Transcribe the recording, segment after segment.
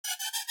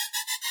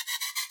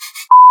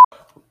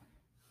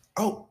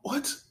Oh,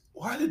 what?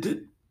 Why did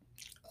it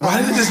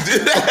just do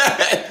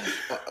that?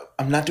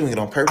 I'm not doing it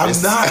on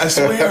purpose. I'm not, I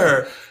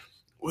swear.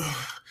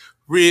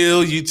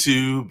 Real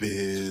YouTube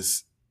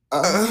is...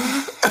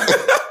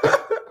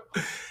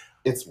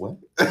 It's what?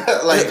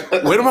 Like,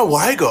 where did my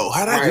Y go?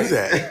 How did I do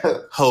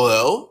that?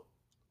 Hello?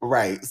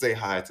 Right. Say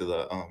hi to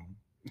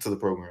the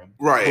program.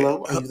 Right.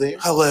 Hello, are you there?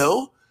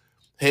 Hello?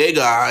 Hey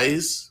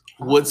guys.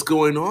 What's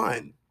going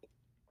on?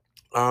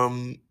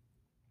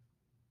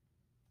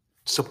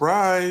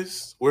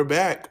 Surprise. We're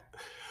back.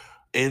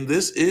 And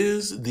this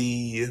is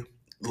the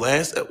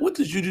last... What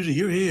did you do to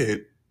your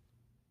head?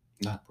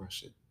 Not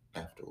brush it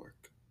after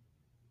work.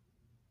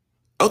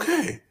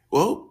 Okay.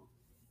 Well,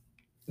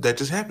 that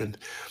just happened.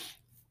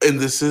 And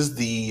this is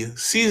the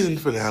season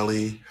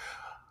finale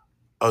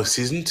of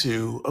season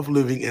 2 of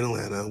Living in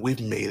Atlanta.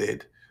 We've made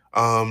it.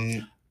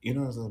 You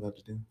know what I was about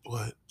to do?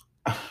 What?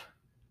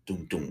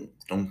 Doom, doom,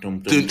 doom,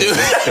 doom, doom, doom, doom.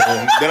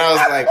 Then I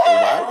was like,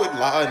 why would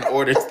Law and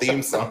Order's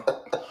theme song?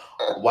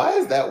 Why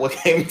is that what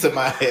came to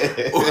my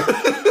head?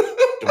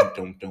 Doom,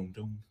 doom, doom,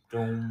 doom,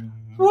 doom.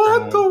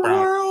 What the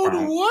world?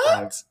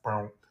 What?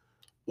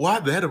 Why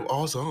that of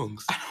all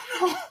songs? I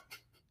don't know.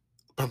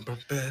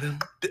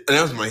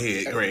 That was in my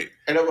head. Great.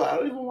 And I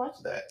don't even watch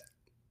that.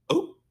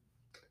 Oh.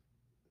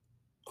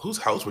 Whose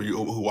house were you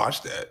over who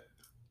watched that?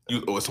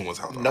 You at someone's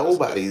house.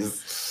 Nobody's.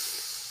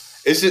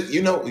 It's just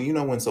you know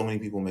when so many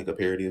people make a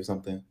parody of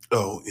something.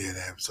 Oh yeah,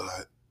 that happens a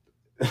lot.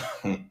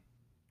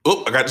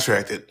 Oh, I got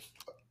distracted.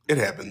 It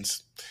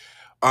happens.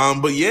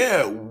 But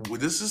yeah,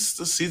 this is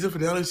the season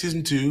finale of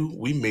season 2.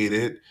 We made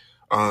it.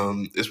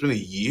 It's been a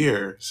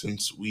year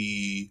since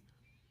we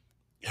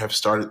have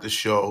started the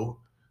show.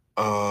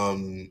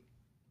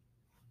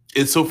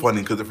 It's so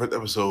funny because the first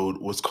episode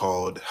was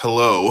called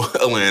 "Hello,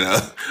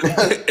 Atlanta,"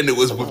 and it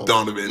was with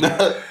Donovan.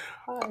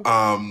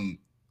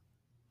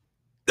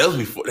 That was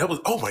before. That was,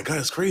 oh my god,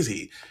 it's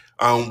crazy.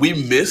 We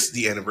missed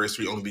the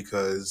anniversary only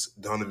because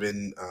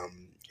Donovan,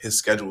 his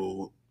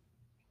schedule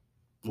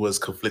was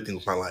conflicting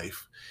with my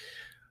life,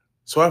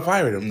 so I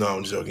fired him. No,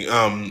 I'm joking.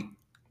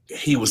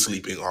 He was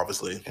sleeping,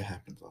 obviously. It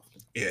happens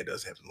often. Yeah, it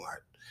does happen a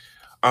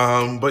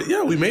lot. But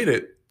yeah, we made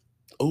it.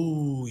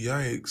 Oh,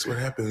 yikes! What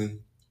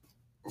happened?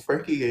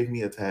 Frankie gave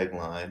me a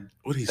tagline.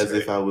 What did he say? As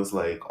if I was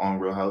like on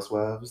Real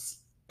Housewives.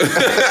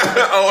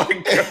 Oh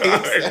my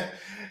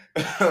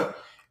god!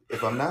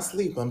 If I'm not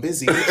asleep, I'm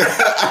busy.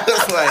 I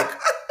was like,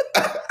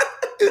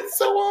 it's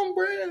so on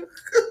brand.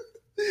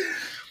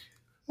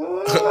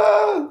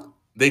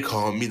 They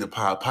call me the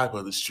Pied Piper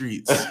of the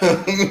streets.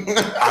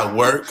 I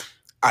work.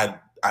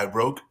 I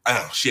broke.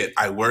 Oh shit!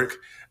 I work.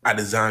 I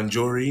design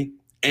jewelry,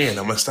 and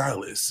I'm a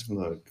stylist.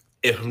 Look,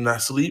 if I'm not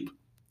asleep,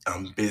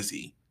 I'm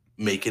busy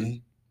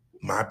making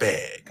my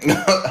bag.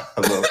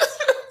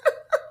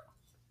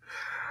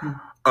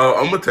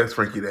 I'm gonna text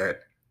Frankie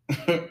that.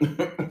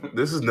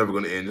 This is never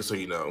gonna end, just so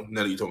you know.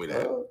 Now that you told me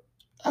that.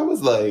 I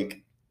was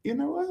like, you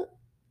know what?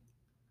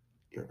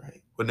 You're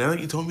right. But now that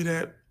you told me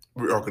that,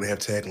 we're all gonna have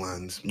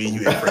taglines. Me,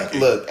 you, and Frankie.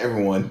 Look,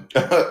 everyone.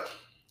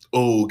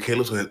 Oh,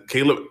 Caleb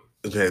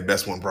is the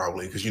best one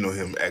probably because you know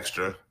him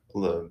extra.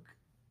 Look.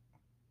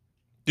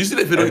 You see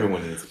that video?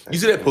 Everyone needs you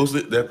see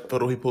that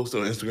photo he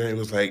posted on Instagram? It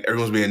was like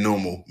everyone's being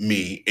normal.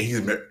 Me, and he's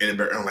in the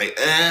background like,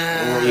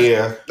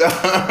 yeah.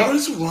 What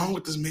is wrong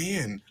with this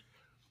man?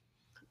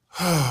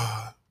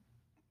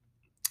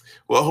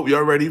 Well, I hope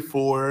y'all ready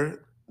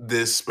for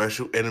this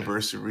special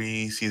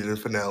anniversary season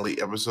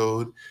finale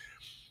episode.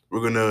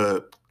 We're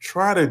gonna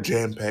try to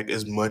jam pack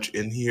as much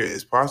in here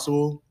as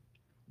possible.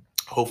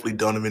 Hopefully,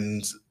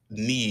 Donovan's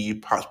knee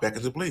pops back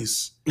into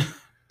place.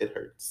 It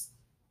hurts.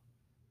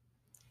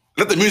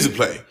 Let the music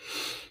play.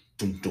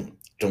 Dum, dum,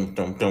 dum,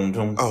 dum, dum,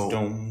 dum, oh,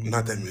 dum,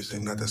 not that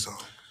music, not that song.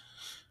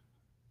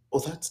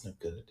 Well, that's no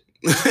good.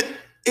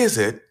 Is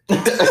it?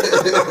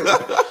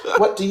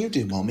 What do you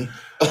do, mommy?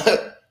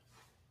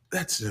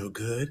 That's no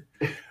good.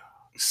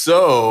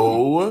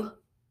 So,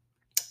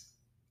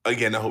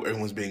 again, I hope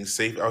everyone's being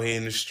safe out here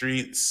in the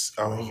streets.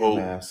 I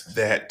hope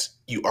that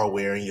you are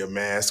wearing your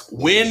mask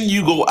when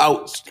you go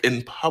out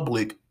in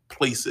public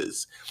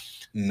places.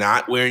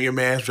 Not wearing your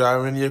mask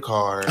driving in your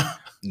car.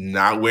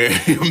 Not wearing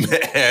your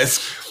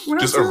mask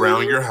just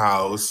around your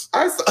house.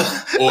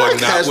 Or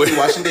not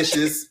washing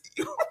dishes.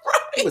 Right.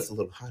 Oh, it's a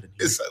little hot in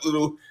here. It's a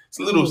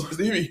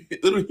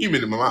little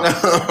humid in my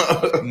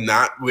mouth.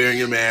 Not wearing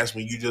your mask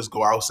when you just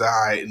go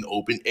outside in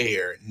open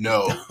air.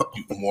 No,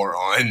 you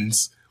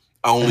morons.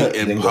 Only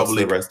in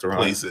public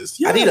places.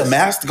 Yes. I need a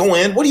mask to go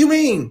in. What do you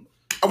mean?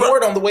 I wore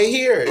it on the way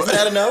here. Isn't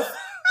that enough?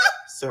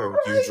 Sir,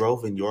 you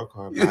drove in your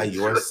car by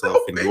yourself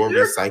in your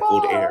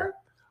recycled air.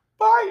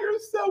 By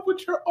yourself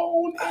with your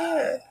own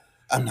air.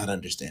 I'm not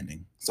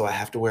understanding. So I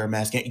have to wear a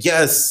mask.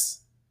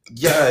 Yes.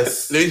 Let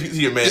me speak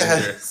to your manager.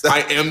 Yes. I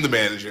am the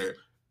manager.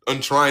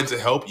 I'm trying to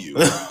help you.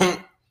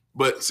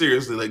 But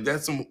seriously, like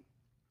that's some.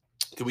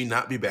 Can we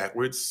not be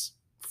backwards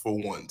for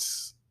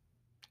once?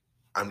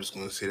 I'm just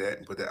going to say that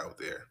and put that out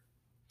there.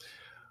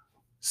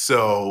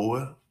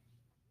 So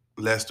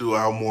let's do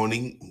our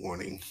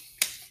morning.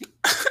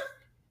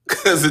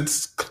 because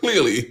it's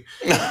clearly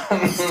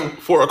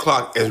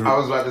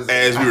 4:00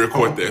 as we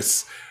record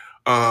this.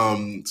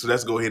 So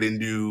let's go ahead and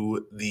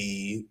do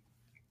the,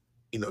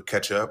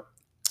 catch up.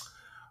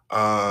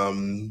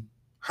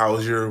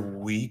 How's your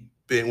week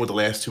been? What the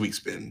last 2 weeks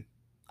been?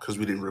 Because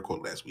we didn't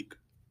record last week.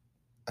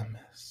 A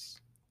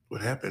mess.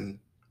 What happened?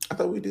 I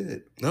thought we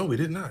did. No, we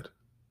did not.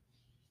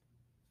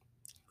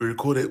 We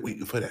recorded week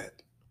before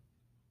that.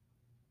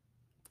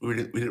 We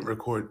didn't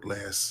record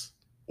last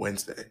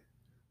Wednesday.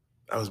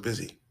 I was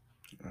busy,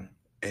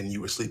 and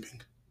you were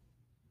sleeping,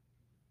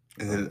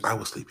 and then I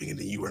was sleeping, and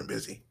then you weren't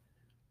busy.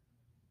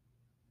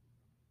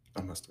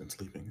 I must have been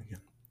sleeping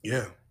again.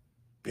 Yeah,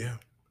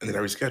 and then I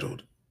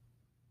rescheduled,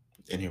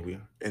 and here we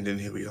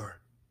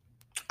are.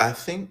 I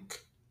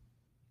think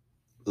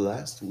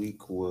last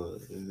week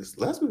was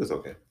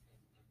okay.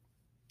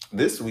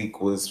 This week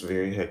was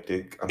very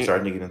hectic. I'm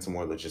starting to get into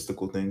more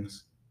logistical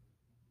things.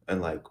 And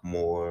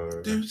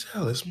more. Dude,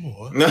 tell us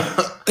more.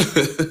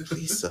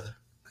 Please, sir.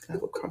 Can I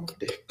have a crumb of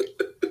dick?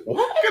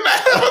 What? Can I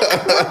have a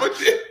crumb of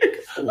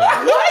dick?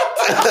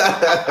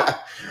 What?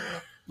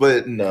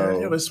 But no. Can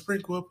I have a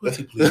sprinkle of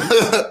pussy, please?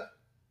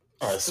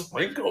 A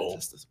sprinkle?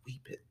 Just a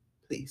wee bit.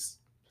 Please,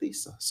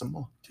 sir. Some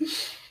more.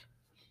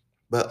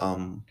 But,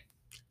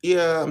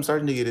 yeah, I'm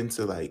starting to get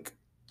into,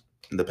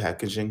 the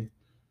packaging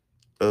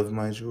of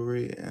my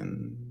jewelry,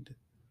 and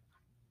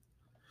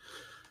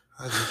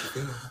how did you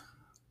feel?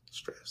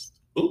 Stressed.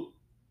 Ooh.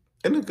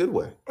 In a good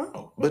way. Oh.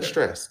 Okay. But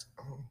stressed.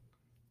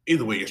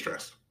 Either way, you're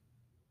stressed.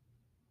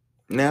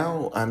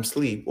 Now I'm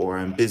asleep, or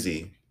I'm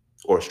busy,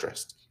 or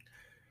stressed.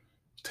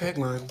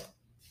 Tagline.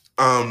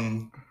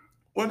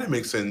 Well, that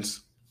makes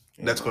sense.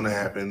 Yeah. That's going to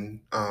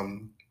happen.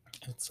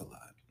 It's a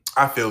lot.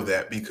 I feel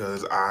that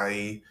because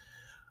I've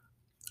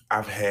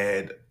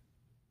had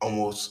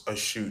almost a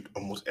shoot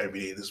almost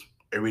every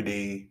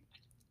day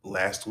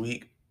last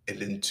week, and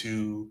then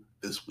 2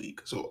 this week.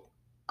 So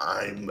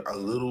I'm a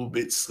little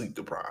bit sleep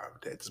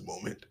deprived at this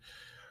moment.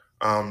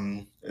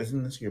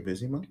 Isn't this your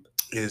busy month?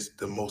 It's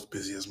the most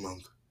busiest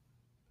month.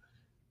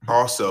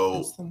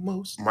 Also,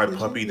 my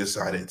puppy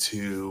decided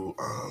to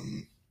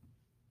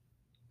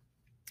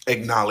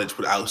acknowledge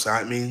what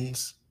outside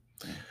means.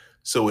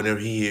 So whenever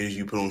he hears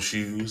you put on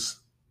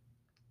shoes,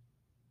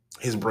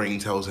 his brain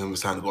tells him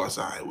it's time to go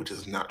outside, which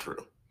is not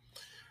true.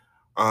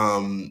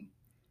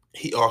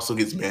 He also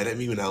gets mad at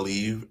me when I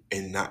leave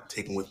and not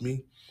take him with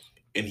me,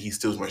 and he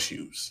steals my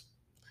shoes.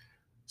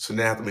 So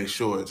now I have to make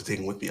sure to take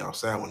him with me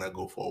outside when I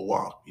go for a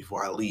walk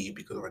before I leave,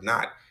 because if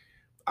not,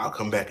 I'll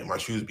come back and my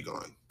shoes be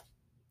gone.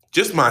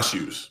 Just my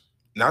shoes,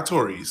 not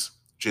Tori's,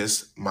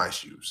 just my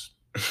shoes.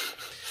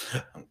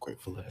 I'm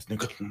grateful ass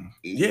nigga.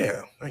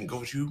 Yeah, I can go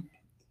with you.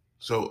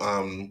 So,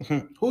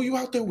 who you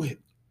out there with?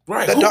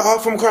 Right. That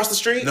dog from across the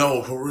street?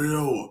 No, for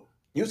real.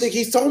 You think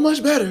he's so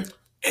much better?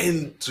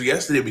 And so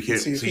yesterday we came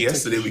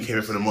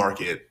in from the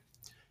market,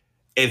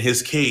 and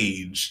his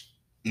cage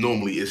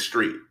normally is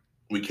straight.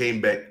 We came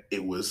back,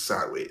 it was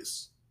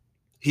sideways.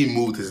 He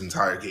moved his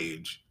entire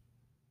cage.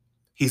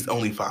 He's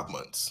only 5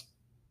 months.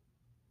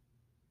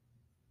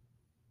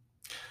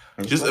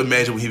 Just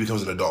imagine when he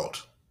becomes an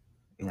adult.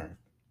 Right.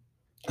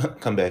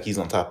 Come back, he's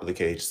on top of the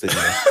cage sitting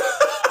there.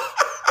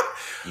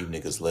 You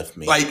niggas left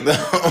me. And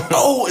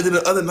then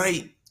the other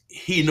night,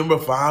 he number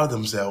 5'd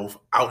himself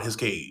out his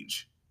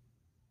cage.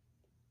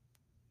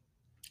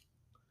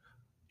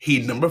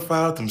 He number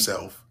 5'd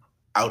himself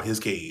out his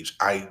cage.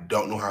 I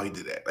don't know how he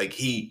did that.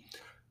 He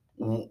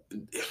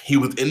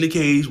was in the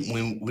cage when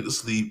we went to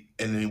sleep,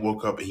 and then he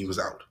woke up and he was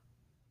out.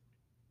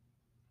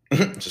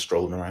 Just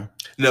strolling around?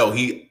 No,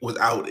 he was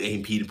out and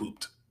he peed and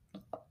pooped.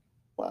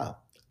 Wow.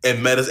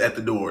 And met us at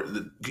the door.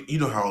 You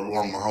know how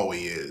long the hallway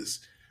is.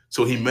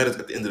 So he met us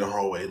at the end of the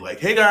hallway, like,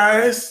 "Hey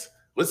guys,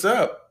 what's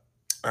up?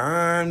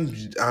 I'm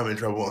in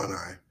trouble, aren't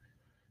I?"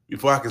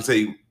 Before I can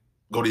say,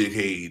 "Go to your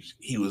cage,"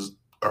 he was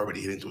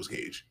already heading to his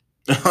cage.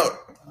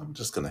 I'm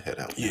just gonna head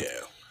out now.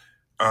 Yeah.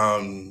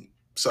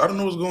 So I don't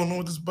know what's going on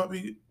with this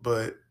puppy,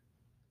 but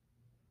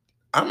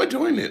I'm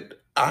enjoying it.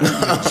 I'm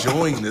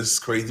enjoying this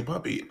crazy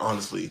puppy,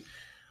 honestly.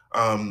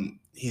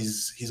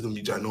 He's gonna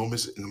be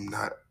ginormous, and I'm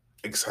not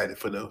excited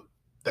for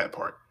that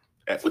part.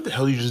 What the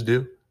hell did you just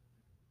do?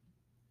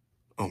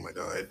 Oh my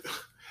God.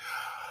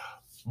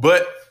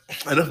 But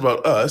enough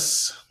about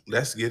us.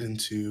 Let's get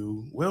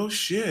into, well,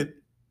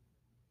 shit.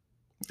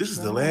 This is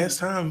the last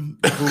time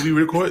we'll be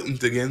recording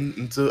again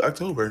until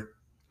October.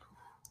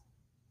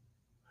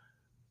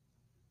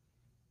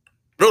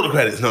 Roll the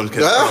credits. No, I'm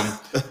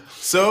just kidding.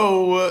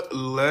 So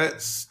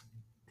let's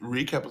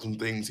recap some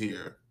things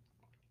here.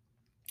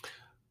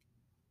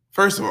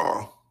 First of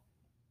all,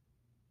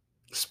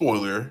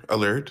 spoiler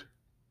alert.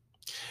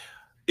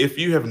 If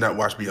you have not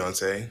watched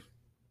Beyonce,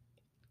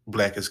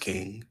 Black is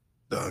King,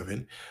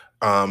 Donovan,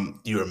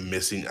 you are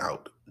missing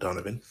out,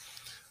 Donovan.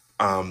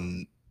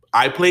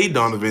 I played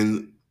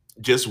Donovan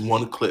just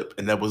one clip,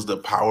 and that was the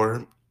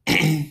power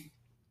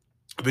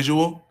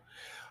visual.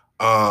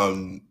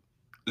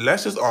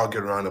 Let's just all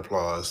get a round of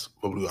applause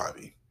for Blue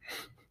Ivy.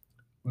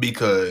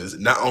 Because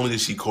not only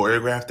did she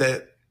choreograph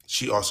that,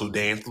 she also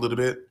danced a little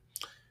bit.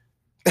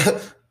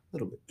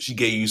 little bit. She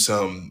gave you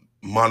some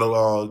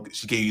monologue.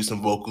 She gave you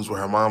some vocals with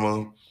her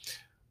mama.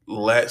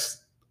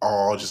 Let's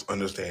all just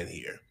understand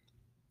here.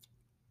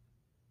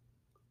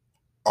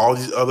 All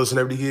these other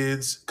celebrity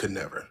kids could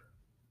never.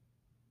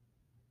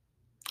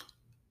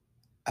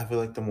 I feel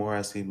like the more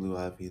I see Blue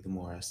Ivy, the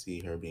more I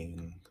see her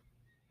being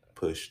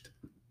pushed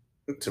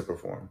to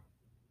perform.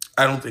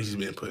 I don't think she's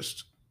being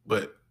pushed,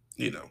 but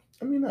you know.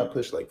 I mean, not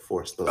pushed, like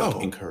forced, but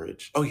like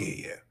encouraged. Oh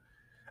yeah.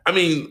 I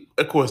mean,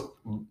 of course,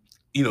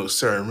 you know,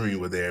 Sarah and Marie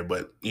were there,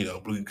 but you know,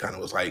 Blue kind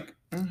of was like,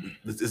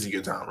 "This isn't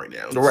your time right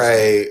now."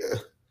 Right.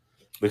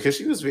 Because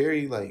she was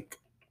very like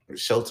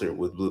sheltered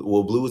with Blue.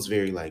 Well, Blue was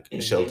very like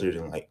sheltered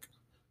and like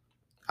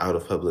out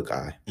of public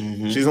eye.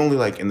 She's only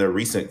like in the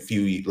recent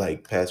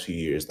past few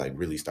years, like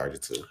really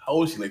started to. How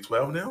old is she? Like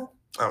 12 now?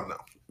 I don't know.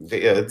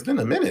 Yeah, it's been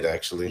a minute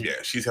actually.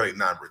 Yeah, she's had like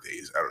 9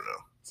 birthdays. I don't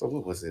know. So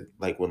what was it?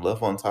 Like when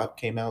Love on Top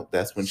came out,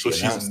 that's when she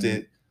announced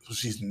it. So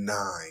she's 9.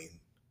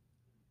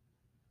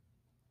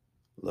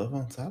 Love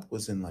on Top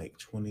was in like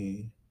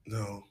 20.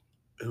 No,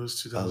 it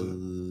was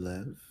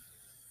 2011.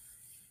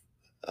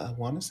 I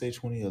want to say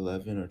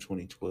 2011 or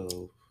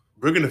 2012.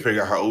 We're gonna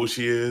figure out how old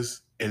she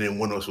is, and then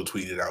one of us will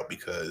tweet it out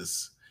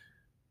because,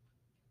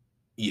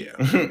 yeah,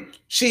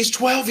 she's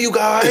 12, you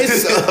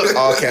guys.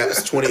 All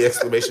caps, 20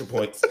 exclamation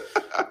points.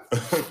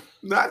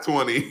 Not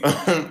 20.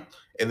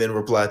 And then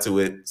reply to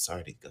it.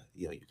 Sorry to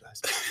yell, you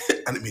guys.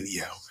 I didn't mean to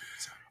yell.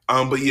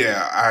 But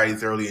yeah, I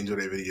thoroughly enjoyed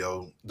that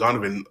video.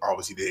 Donovan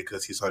obviously did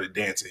because he started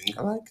dancing.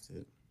 I liked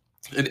it.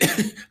 And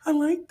I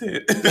liked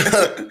it.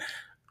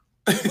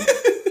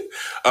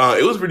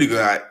 It was pretty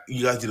good.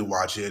 You guys need to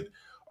watch it.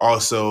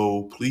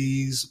 Also,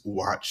 please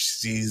watch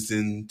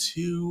season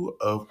 2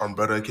 of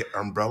Umbrella.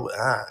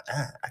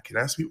 I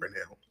cannot speak right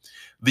now.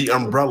 The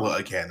Umbrella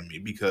Academy,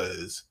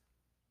 because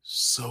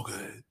so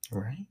good.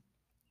 Right?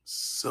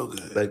 So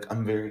good. Like,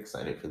 I'm very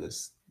excited for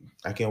this.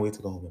 I can't wait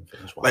to go home and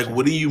finish watching. Like,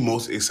 what are you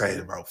most excited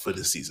about for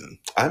this season?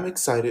 I'm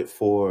excited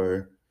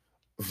for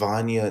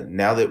Vanya,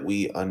 now that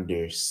we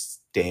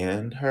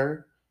understand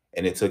her,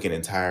 and it took an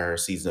entire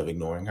season of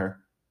ignoring her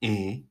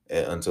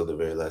until the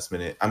very last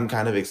minute. I'm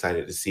kind of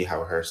excited to see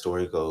how her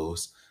story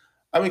goes.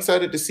 I'm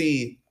excited to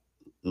see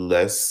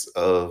less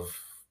of...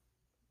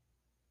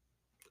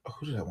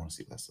 Who did I want to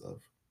see less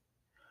of?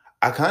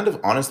 I kind of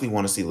honestly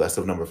want to see less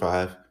of number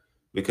 5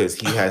 because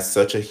he has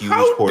such a huge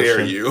portion. How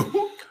dare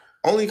you?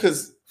 Only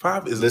because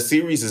 5 is... The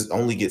series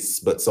only gets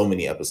but so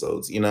many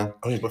episodes, you know?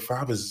 I mean, but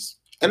 5 is...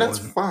 And that's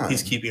fine.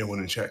 He's keeping everyone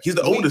in check. He's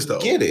the oldest,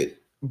 though. Get it.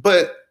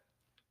 But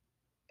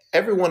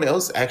everyone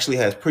else actually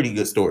has pretty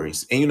good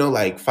stories. And, you know,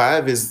 like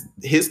 5 is...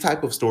 His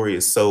type of story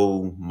is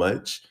so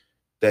much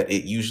that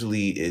it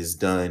usually is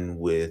done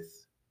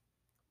with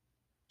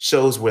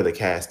shows where the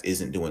cast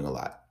isn't doing a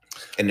lot.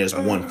 And there's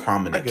one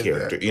prominent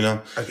character, you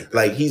know?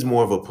 Like, he's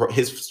more of a...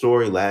 His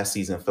story last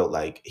season felt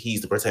like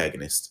he's the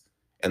protagonist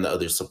and the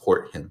others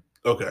support him.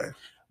 Okay.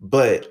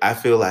 But I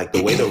feel like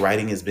the way the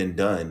writing has been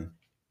done,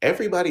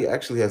 everybody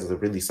actually has a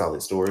really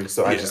solid story.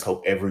 So I just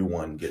hope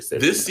everyone gets there.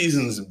 This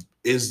season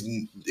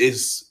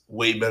is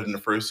way better than the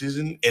first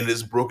season, and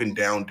it's broken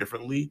down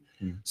differently.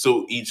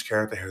 So each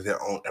character has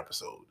their own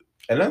episode.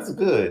 And that's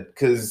good,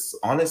 because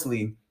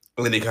honestly...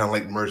 And then they kind of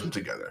like merge them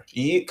together.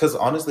 Yeah, because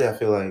honestly, I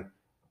feel like...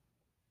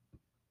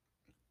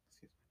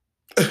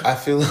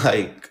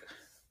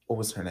 What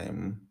was her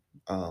name?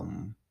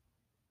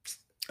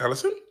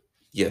 Allison?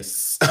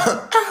 Yes.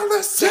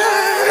 Allison!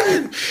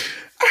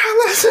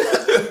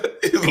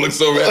 It looks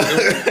so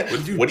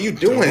random. What are you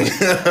doing?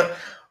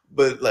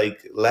 But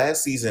like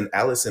last season,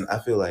 Allison, I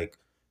feel like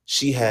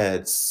she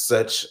had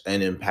such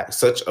an impact,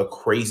 such a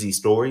crazy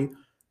story,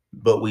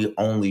 but we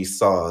only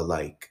saw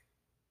like,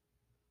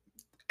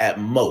 at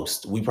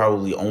most, we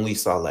probably only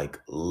saw like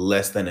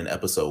less than an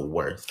episode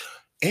worth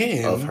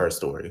of her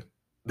story.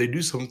 They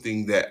do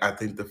something that I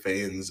think the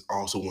fans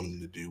also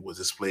wanted to do, was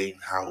explain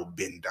how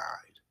Ben died.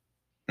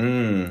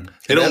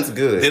 That's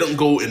good. They don't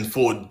go in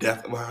full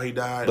depth about how he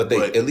died, but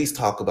they at least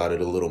talk about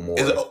it a little more.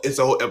 It's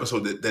a whole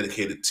episode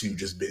dedicated to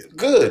just Ben.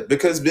 Good,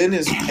 because Ben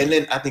is, and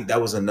then I think that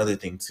was another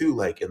thing too.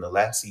 Like in the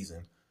last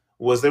season,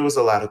 there was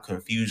a lot of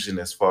confusion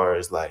as far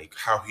as like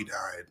how he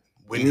died.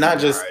 Not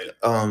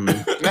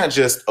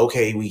just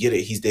okay, we get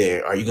it, he's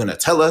there. Are you gonna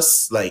tell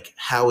us like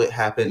how it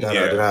happened?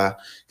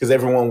 Because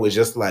everyone was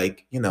just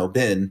like, you know,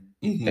 Ben.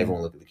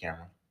 Everyone looked at the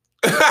camera.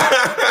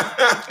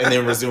 And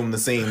then resume the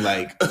scene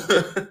like,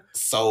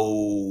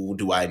 so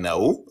do I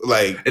know?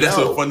 Like, and that's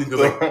so funny because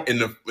like in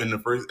the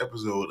first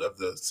episode of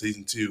the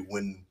season 2,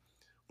 when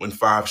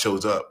 5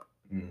 shows up,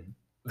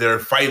 they're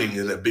fighting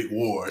in a big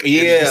war.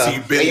 Yeah, and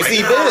you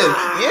see Ben.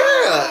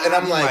 Yeah, and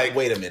I'm like,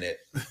 wait a minute,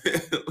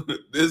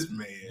 this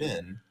man.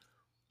 Ben.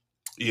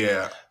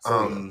 Yeah.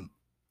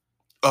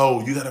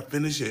 Oh, you gotta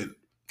finish it.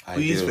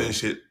 Please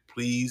finish it.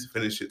 Please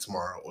finish it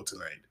tomorrow or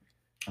tonight.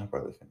 I'll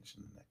probably finish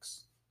in the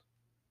next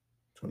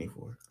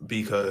 24.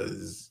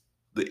 Because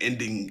the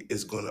ending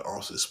is going to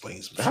also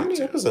explain some shit. How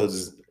many episodes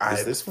is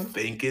this one? I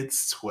think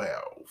it's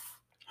 12.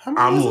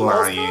 I'm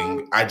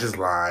lying. I just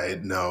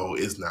lied. No,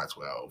 it's not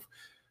 12.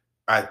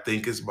 I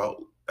think it's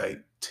about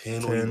like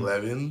 10 or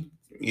 11.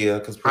 Yeah,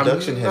 because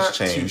production has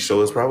changed,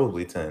 so it's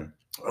probably 10.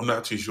 I'm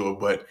not too sure,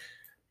 but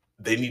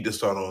they need to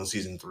start on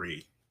season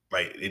 3.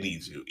 Like, they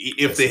need to,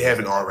 if they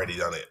haven't already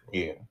done it.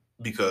 Yeah.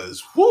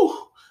 Because,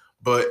 whoo.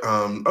 But,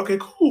 okay,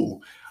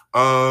 cool.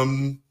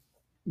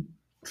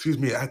 Excuse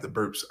me, I had the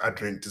burps. I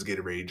drank this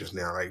Gatorade just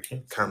now. I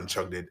kind of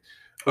chugged it.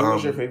 Who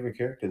was your favorite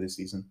character this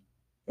season?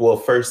 Well,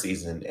 first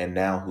season, and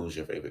now who's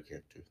your favorite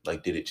character?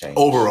 Like, did it change?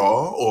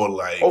 Overall, or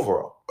like...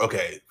 Overall.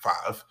 Okay,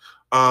 5.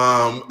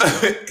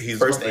 He's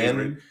first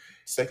and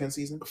second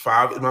season?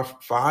 5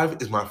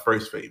 is my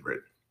first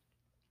favorite.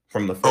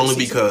 From the first Only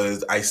season?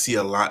 because I see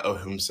a lot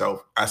of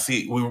himself. I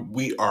see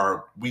we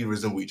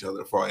resemble each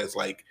other as far as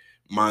like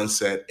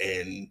mindset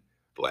and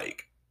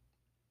like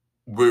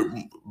we're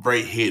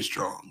very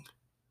headstrong.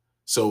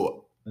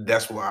 So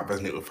that's why I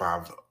resonate with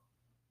 5.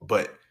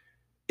 But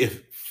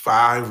if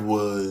 5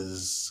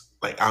 was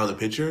like out of the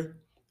picture,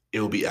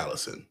 it would be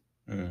Allison.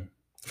 Mm.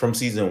 From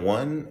season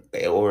 1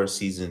 or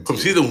season 2? From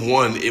season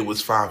 1, it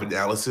was 5 and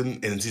Allison,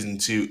 and in season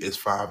 2, it's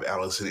 5,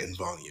 Allison, and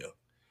Vanya.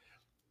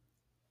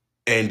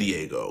 And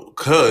Diego,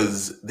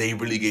 because they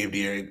really gave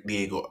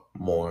Diego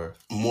more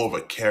of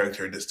a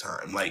character this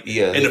time. Like,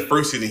 yeah, in the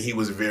first season, he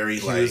was very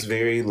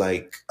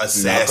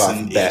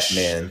assassin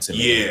Batman to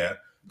me. Yeah,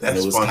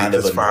 that's funny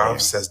because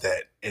 5 says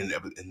that in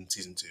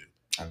season 2.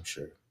 I'm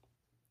sure.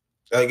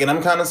 Like, and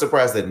I'm kind of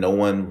surprised that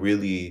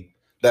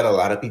that a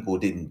lot of people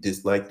didn't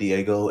dislike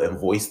Diego and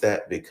voice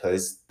that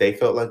because they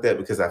felt like that.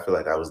 Because I feel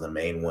like I was the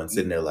main one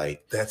sitting there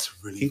like,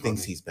 that's really. He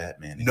thinks he's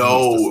Batman.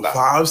 No,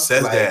 5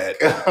 says that.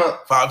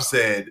 5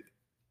 said.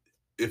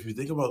 If you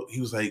think about, they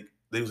was like,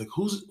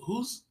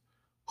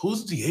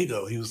 who's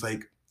Diego? He was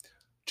like,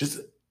 just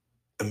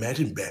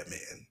imagine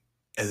Batman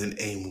and then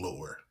aim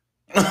lower.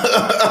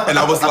 And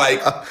I was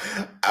like,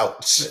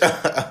 ouch.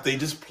 They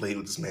just played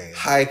with this man.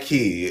 High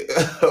key.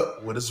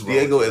 What is wrong?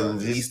 Diego at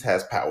least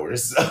has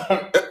powers.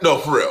 No,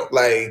 for real.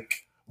 Like,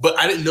 but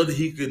I didn't know that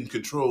he can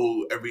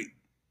control every.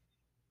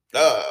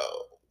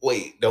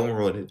 Wait, don't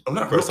ruin it. I'm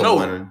not for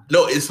someone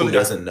no, it's who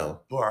doesn't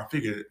know. Well, I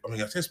figured. I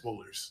mean, I said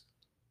spoilers.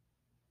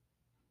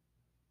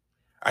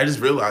 I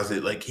just realized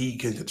it. Like, he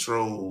can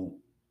control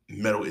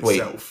metal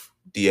itself.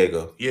 Wait,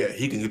 Diego. Yeah,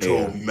 he can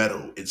control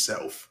metal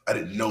itself. I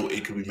didn't know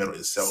it could be metal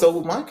itself.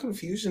 So my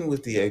confusion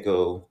with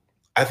Diego,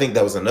 I think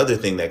that was another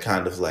thing that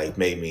kind of like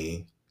made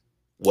me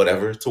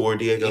whatever toward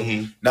Diego.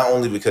 Mm-hmm. Not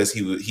only because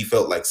he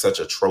felt like such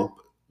a trope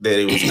that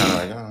it was kind of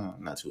like, oh,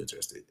 I'm not too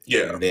interested.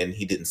 Yeah. And then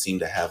he didn't seem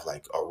to have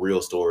like a real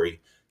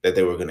story that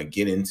they were going to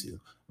get into.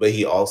 But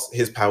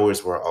his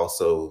powers were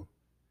also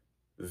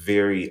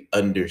very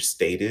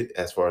understated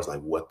as far as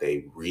like what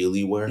they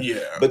really were.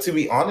 Yeah. But to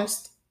be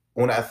honest,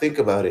 when I think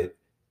about it,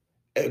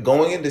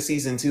 going into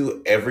season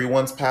 2,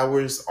 everyone's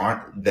powers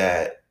aren't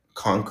that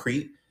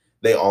concrete.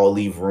 They all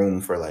leave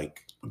room for like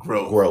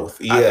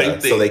growth. Yeah.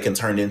 So they can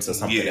turn into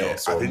something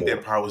else. I think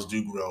their powers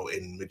do grow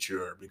and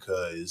mature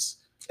because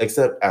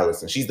except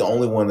Allison. She's the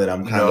only one that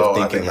I'm kind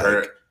of thinking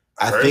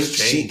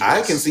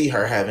I can see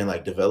her having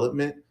like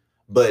development,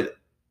 but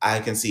I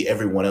can see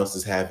everyone else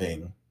is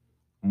having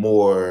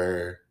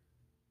more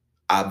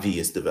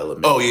obvious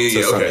development. Oh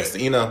yeah, okay.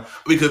 Extent, you know,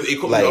 because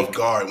it caught me off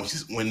guard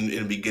when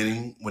in the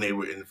beginning when they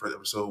were in the first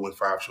episode when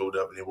 5 showed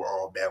up and they were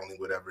all battling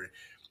whatever,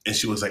 and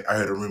she was like, "I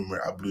heard a rumor,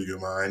 I blew your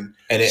mind,"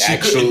 and she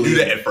couldn't do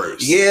that at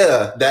first.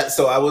 Yeah,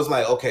 so I was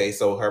like, okay,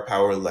 so her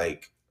power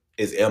like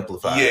is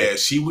amplified. Yeah,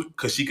 she would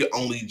because she could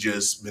only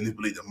just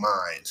manipulate the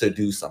mind to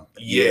do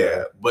something.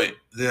 Yeah, but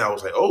then I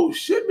was like, "Oh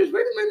shit, bitch!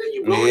 Wait a minute,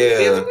 you blowing your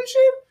hands up and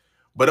shit."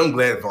 But I'm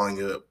glad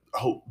Vanya. I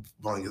hope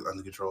Vanya's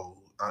under control.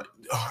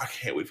 I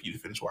can't wait for you to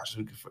finish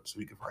watching so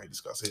we can probably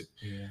discuss it.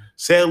 Yeah.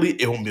 Sadly,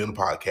 it won't be on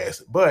the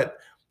podcast, but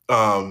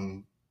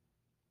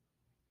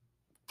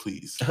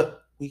please.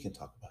 We can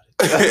talk about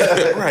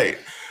it. Right.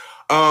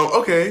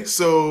 Okay,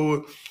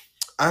 so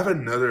I have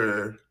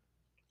another.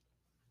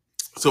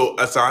 So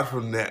aside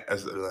from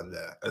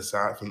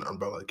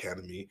Umbrella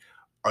Academy,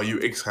 are you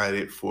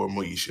excited for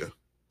Moesha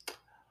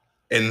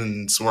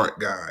and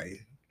Smart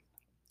Guy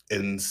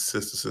and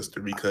Sister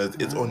because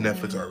it's on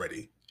Netflix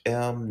already?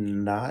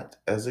 Am not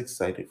as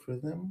excited for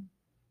them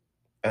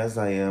as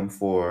I am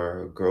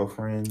for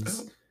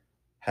Girlfriends,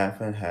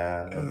 Half and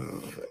Half,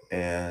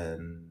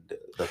 and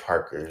The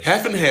Parkers.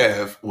 Half and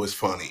Half was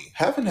funny.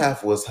 Half and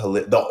Half was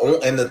hilarious.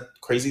 And the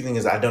crazy thing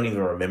is, I don't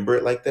even remember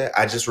it like that.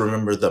 I just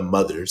remember the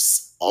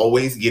mothers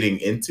always getting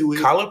into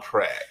it. Kyla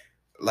Pratt,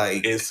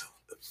 like, it's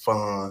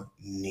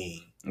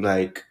funny.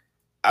 Like,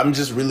 I'm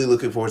just really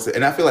looking forward to it.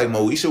 And I feel like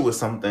Moesha was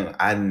something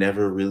I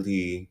never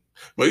really.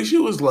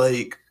 Moesha was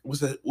like,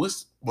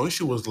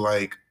 Moesha was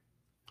like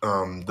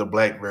the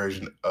black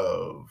version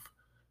of.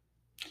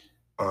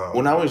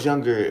 When I was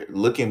younger,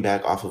 looking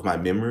back off of my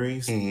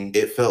memories,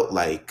 it felt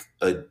like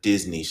a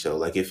Disney show.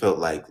 Like, it felt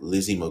like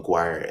Lizzie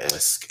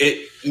McGuire-esque.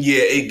 It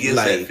gives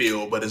like, that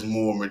feel, but it's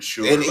more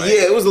mature. And like,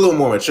 it was a little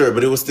more mature,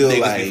 but it was still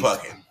niggas like be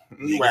fucking.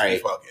 Right.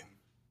 Be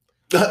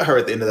fucking. Her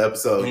at the end of the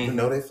episode, you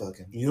know they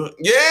fucking.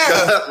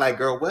 Yeah. Like,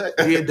 girl, what?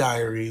 Dear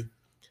diary,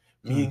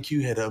 me and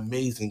Q had an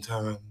amazing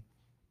time.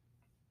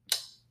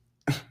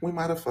 We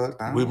might have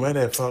fucked. We might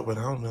have fucked, but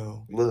I don't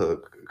know.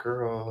 Look,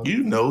 girl.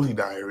 You nosy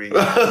diary.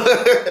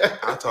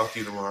 I'll talk to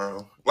you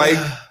tomorrow. Like,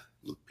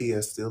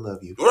 P.S. Still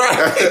love you.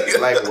 Right.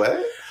 Like,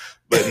 what?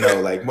 But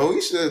no, like,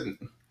 Moesha,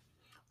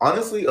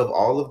 honestly, of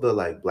all of the,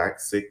 like, black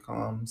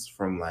sitcoms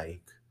from,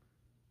 like,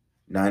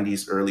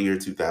 90s, earlier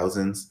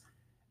 2000s,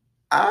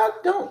 I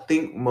don't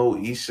think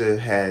Moesha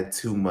had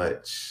too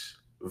much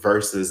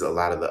versus a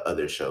lot of the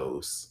other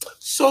shows.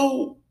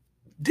 So,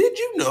 did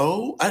you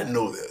know, I didn't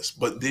know this,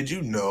 but did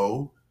you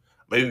know,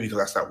 maybe because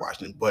I stopped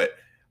watching it, but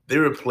they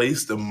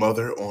replaced the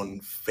mother on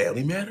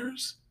Family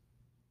Matters?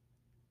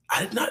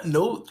 I did not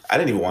know. I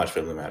didn't even watch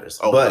Family Matters.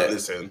 Oh, but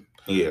listen.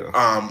 Yeah.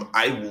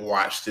 I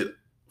watched it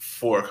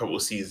for a couple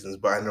of seasons,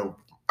 but I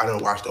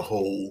don't watch the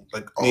whole,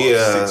 like, all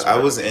six. I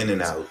was in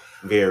and out.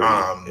 Very in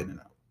and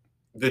out.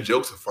 The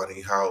jokes are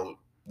funny. How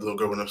the little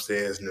girl went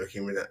upstairs and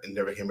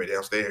never came back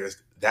downstairs.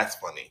 That's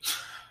funny.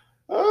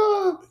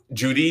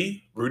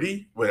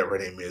 Rudy, whatever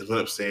her name is,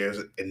 went upstairs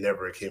and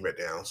never came back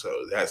down. So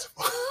that's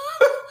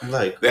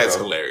like that's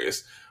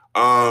hilarious.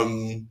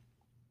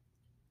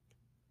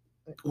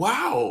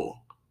 Wow.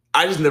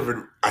 I just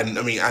never. I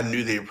mean, I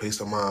knew they replaced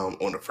her mom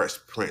on The Fresh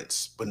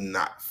Prince, but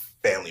not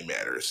Family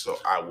Matters. So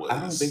I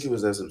don't think it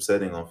was as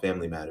upsetting on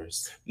Family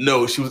Matters.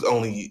 No, she was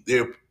only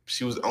there.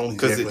 She was only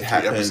because it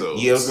happened.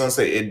 Episodes. Yeah, I was gonna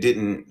say it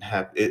didn't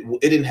have it.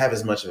 It didn't have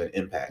as much of an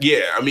impact.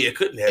 Yeah, I mean, it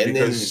couldn't have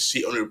because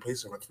she only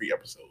replaced her for 3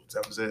 episodes.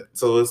 That was it.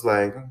 So it's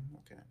like,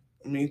 okay.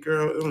 I mean,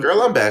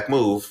 girl, I'm back.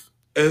 Move.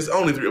 There's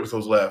only 3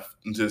 episodes left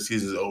until the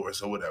season's over.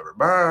 So whatever.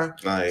 Bye.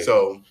 Like,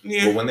 so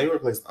yeah. But when they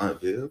replaced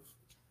Aunt Viv.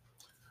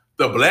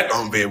 The black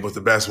Aunt Viv was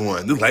the best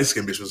one. This light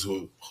skinned bitch was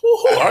who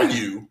are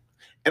you?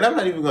 And I'm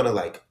not even gonna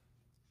like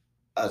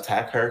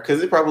attack her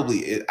because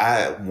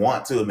I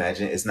want to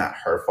imagine it's not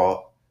her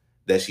fault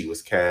that she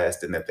was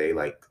cast and that they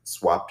like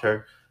swapped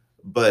her,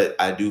 but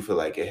I do feel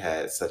like it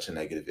had such a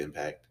negative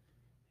impact.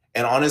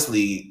 And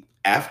honestly,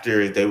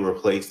 after they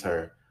replaced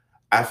her,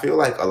 I feel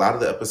like a lot of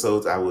the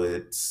episodes I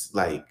would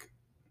like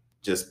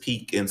just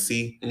peek and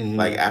see. Mm-hmm.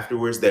 Like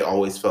afterwards, they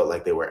always felt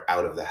like they were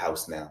out of the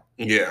house now.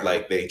 Yeah.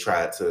 Like they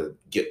tried to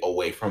get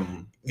away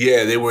from.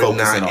 Yeah, they were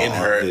not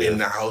in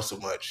the house so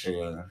much.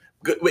 Yeah.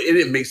 But it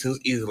didn't make sense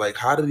either. Like,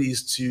 how do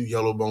these 2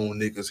 yellow bone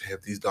niggas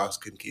have these dark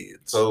skinned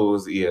kids? So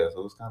it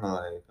was kind of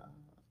like,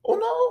 oh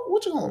no,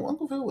 what you calling?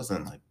 Uncle Phil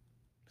wasn't like.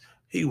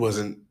 He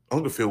wasn't.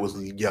 Uncle Phil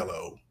wasn't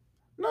yellow.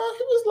 No,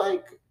 he was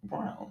like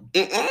brown.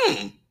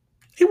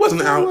 He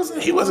wasn't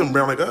out. He wasn't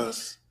brown like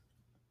us.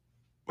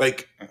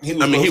 Like, he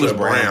was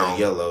brown.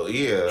 Yellow,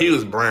 yeah. He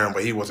was brown,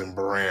 but he wasn't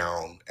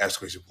brown.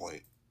 Exclamation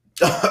point.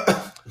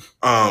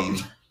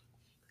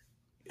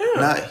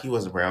 Yeah. He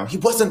wasn't brown. He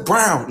wasn't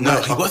brown.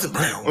 No, he wasn't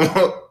brown.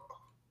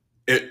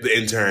 The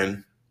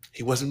intern.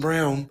 He wasn't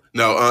brown.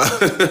 No,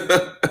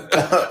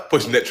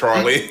 pushing that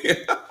trolley.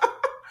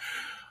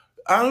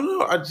 I don't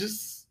know.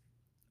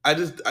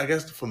 I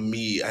guess for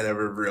me, I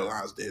never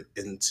realized it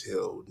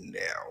until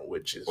now,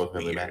 which is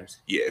Family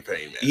Matters. Yeah,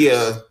 Family Matters.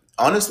 Yeah.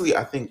 Honestly,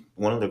 I think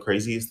one of the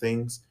craziest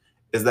things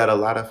is that a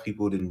lot of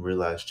people didn't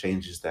realize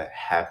changes that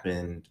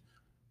happened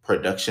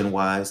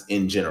production-wise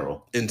in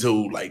general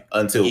until way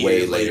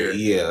later.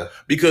 Yeah,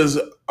 because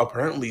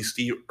apparently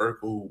Steve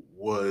Urkel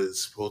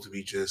was supposed to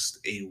be just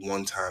a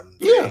one-time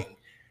thing. Yeah,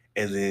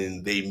 and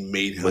then they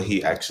made him. But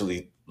he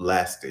actually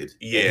lasted.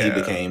 Yeah, and he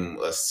became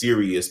a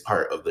serious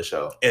part of the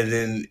show. And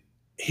then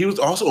he was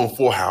also on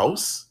Full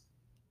House.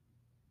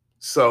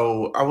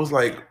 So I was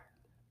like,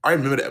 I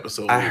remember the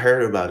episode. I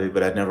heard about it,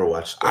 but I never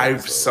watched it. I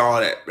saw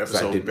that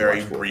episode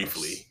very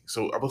briefly.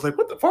 So I was like,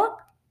 what the fuck?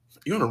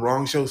 You're on the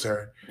wrong show,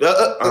 sir.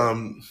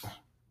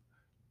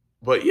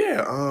 But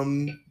yeah,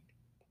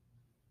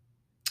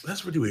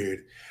 that's really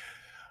weird.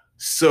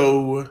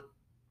 So,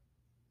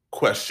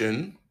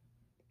 question.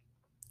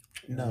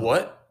 No.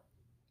 What?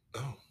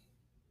 Oh,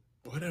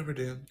 whatever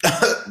then.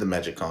 The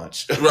magic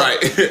conch.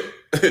 Right.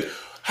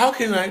 How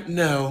can I?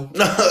 No.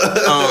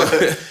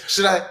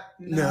 Should I?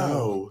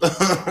 No.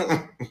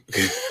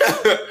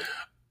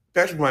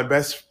 Patrick's my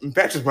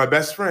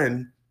best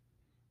friend.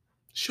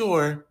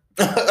 Sure.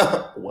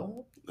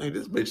 What? Like,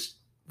 this bitch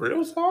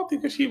real salty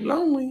because she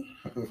lonely.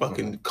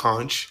 Fucking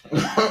conch. Or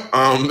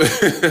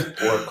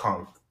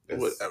conch.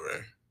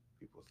 Whatever.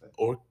 People say.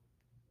 Or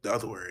the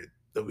other word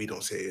that we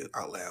don't say it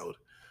out loud.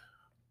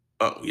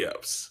 Oh,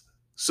 yes.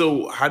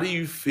 So how do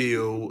you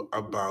feel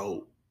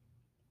about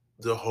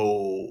the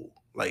whole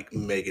like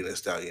Megan Thee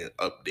Stallion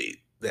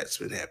update that's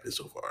been happening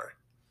so far?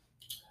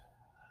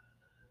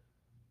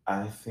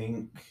 I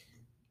think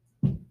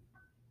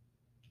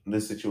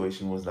this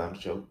situation was not a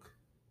joke.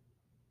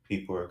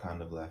 People are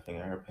kind of laughing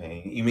at her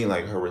pain. You mean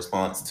like her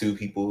response to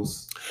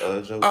people's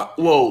jokes?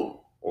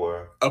 Well,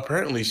 or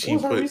apparently she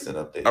put recent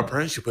update?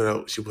 Apparently she put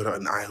out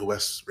an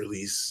iOS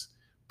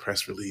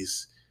press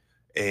release,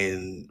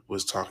 and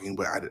was talking,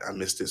 but I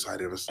missed it, so I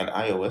didn't. An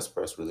iOS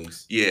press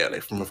release? Yeah,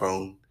 like from her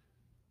phone.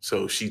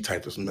 So she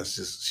typed up some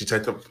messages. She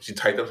typed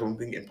up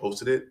something and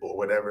posted it or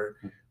whatever,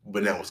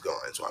 but now it's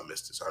gone, so I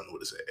missed it. So I don't know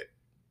what it said.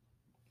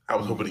 I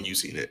was hoping that you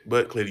seen it,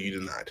 but clearly you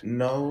did not.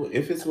 No,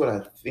 if it's what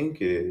I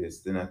think it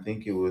is, then I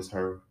think it was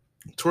her.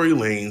 Tory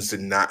Lanez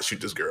did not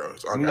shoot this girl.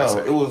 No,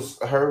 it was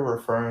her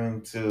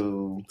referring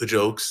to the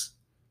jokes.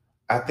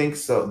 I think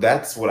so.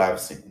 That's what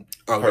I've seen.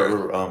 Okay.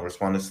 Her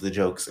responding to the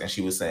jokes, and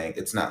she was saying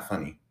it's not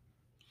funny.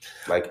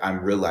 Like,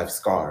 I'm real life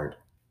scarred,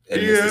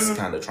 and this is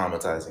kind of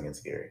traumatizing and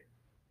scary.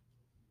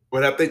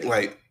 But I think,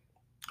 like,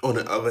 on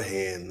the other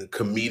hand,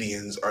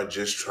 comedians are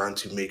just trying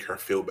to make her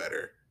feel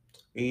better.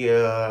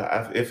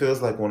 Yeah, it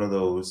feels like one of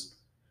those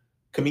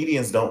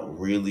comedians don't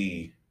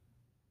really.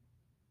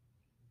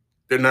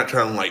 They're not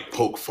trying to like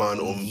poke fun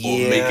or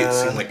make it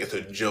seem like it's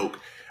a joke.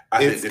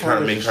 I think they're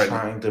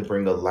trying to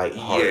bring a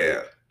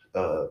lighthearted.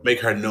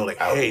 Make her know,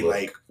 like, outlook. Hey,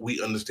 like, we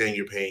understand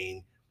your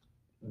pain.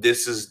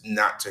 This is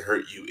not to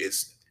hurt you.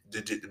 It's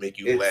to make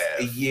you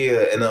laugh.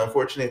 Yeah, and the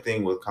unfortunate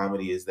thing with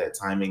comedy is that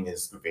timing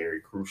is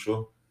very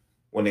crucial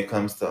when it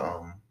comes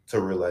to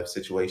real life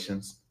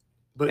situations.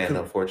 But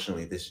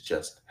unfortunately, this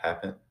just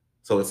happened,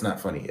 so it's not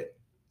funny yet.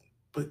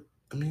 But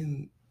I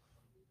mean,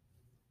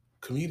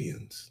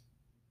 comedians.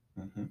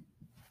 Mm-hmm.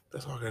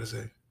 That's all I gotta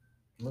say.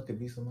 Look at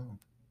B. Simone.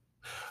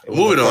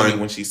 Moving on.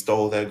 When she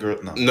stole that girl.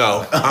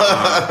 No.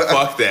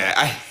 Fuck that.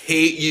 I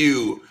hate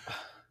you.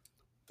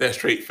 That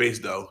straight face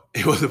though.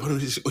 It wasn't funny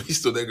when he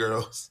stole that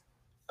girl's.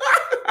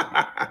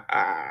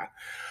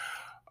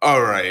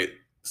 All right.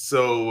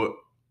 So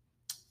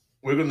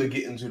we're gonna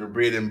get into the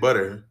bread and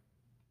butter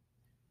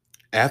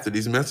after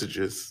these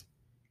messages.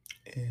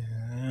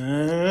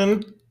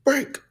 And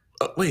break.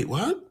 Wait,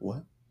 what?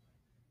 What?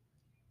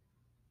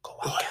 Go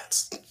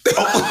Wildcats.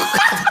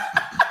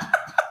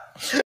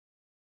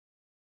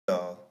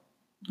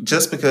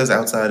 Just because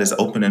outside is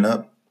opening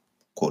up,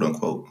 quote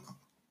unquote,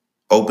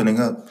 opening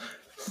up,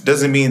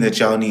 doesn't mean that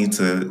y'all need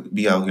to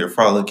be out here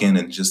frolicking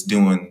and just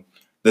doing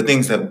the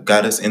things that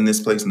got us in this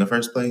place in the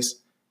first place.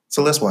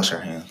 So let's wash our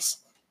hands.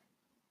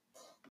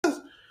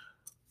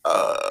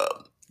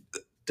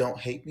 Don't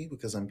hate me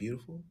because I'm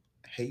beautiful.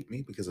 Hate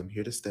me because I'm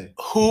here to stay.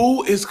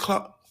 Who is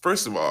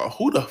First of all,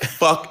 who the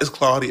fuck is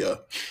Claudia?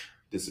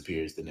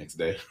 Disappears the next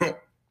day.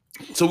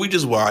 So we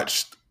just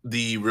watched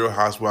the Real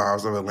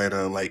Housewives of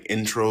Atlanta like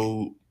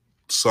intro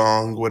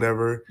song,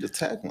 whatever. The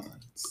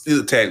taglines.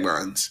 The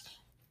taglines.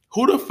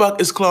 Who the fuck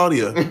is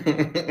Claudia?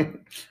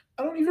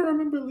 I don't even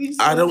remember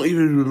Lisa. I don't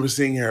even remember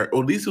seeing her. Oh,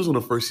 Lisa was on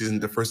the first season,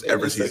 the first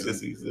ever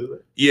season.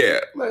 Yeah.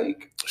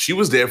 Like, she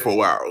was there for a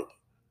while.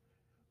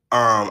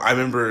 I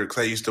remember because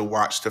I used to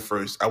watch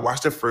I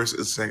watched the first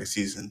and second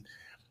season.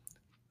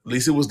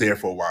 Lisa was there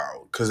for a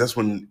while because that's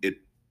when it,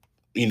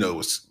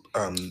 was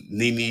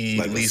Nene,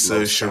 like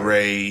Lisa,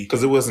 Sheree.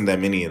 Because it wasn't that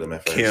many of them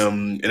at first.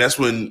 Kim, and that's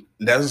when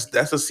that's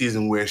a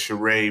season where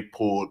Sheree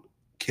pulled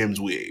Kim's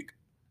wig.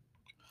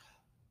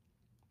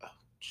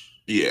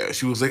 Yeah,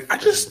 she was like, I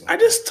just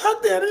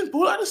tugged it. I didn't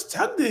pull it. I just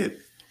tugged it.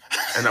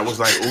 And I was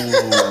like, ooh.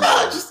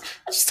 I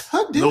just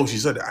tugged it. No, she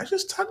said that. I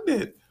just tugged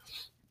it.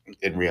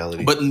 In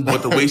reality. But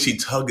the way she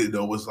tugged it,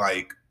 though, was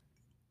like,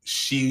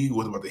 she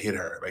was about to hit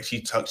her. Like,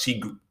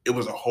 it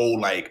was a whole,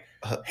 like,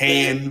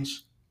 hand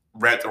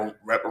wrapped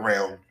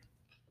around.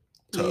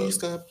 Please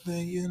stop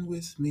playing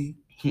with me.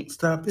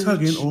 Stop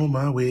tugging on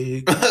my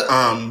wig.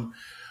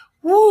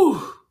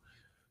 Woo.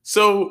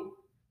 So,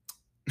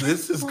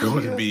 this is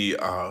going to be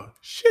a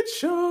shit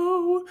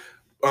show.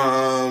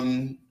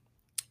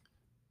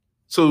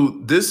 So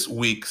this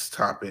week's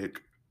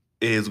topic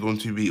is going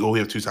to be, we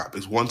have two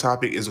topics. One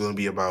topic is going to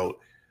be about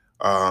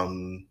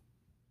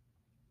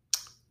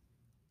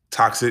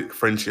toxic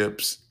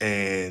friendships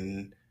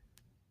and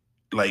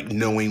like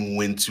knowing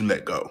when to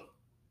let go.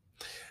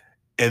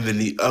 And then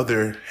the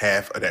other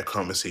half of that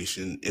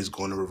conversation is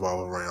going to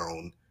revolve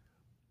around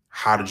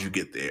how did you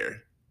get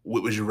there?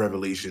 What was your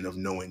revelation of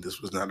knowing this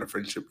was not a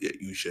friendship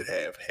that you should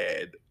have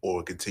had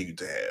or continue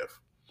to have?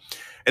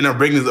 And I'm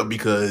bringing this up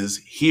because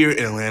here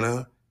in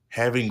Atlanta,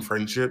 having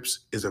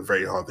friendships is a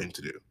very hard thing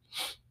to do.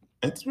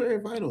 It's very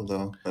vital,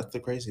 though. That's the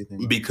crazy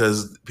thing.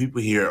 Because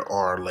people here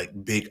are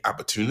like big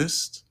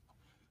opportunists.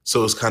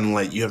 So it's kind of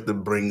like you have to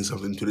bring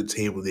something to the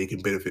table they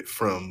can benefit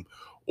from,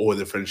 or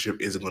the friendship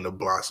isn't going to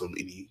blossom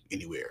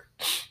anywhere.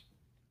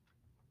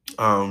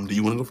 Do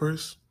you want to go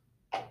first?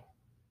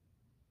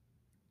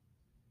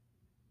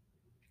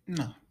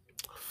 No.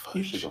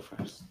 You should go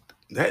first.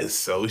 That is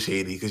so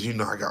shady because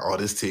I got all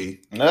this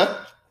tea.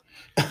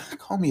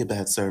 Call me a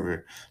bad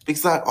server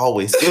because I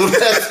always do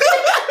that.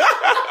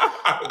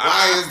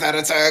 Why is that a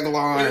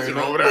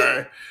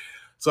tagline?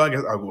 So I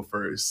guess I'll go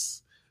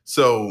first.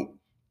 So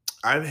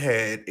I've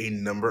had a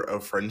number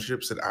of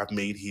friendships that I've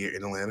made here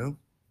in Atlanta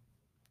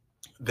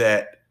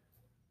that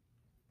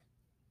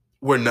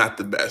were not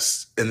the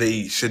best, and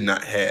they should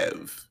not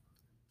have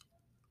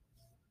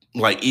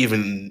like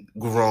even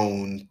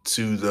grown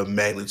to the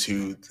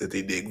magnitude that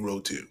they did grow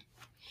to.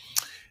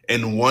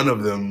 And one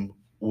of them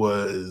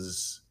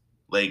was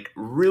like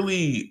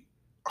really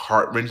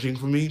heart-wrenching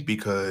for me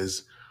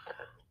because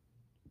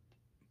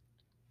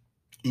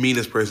me and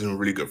this person were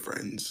really good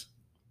friends.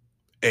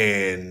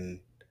 And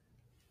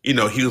he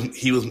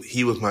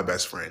was my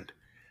best friend,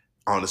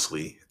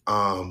 honestly.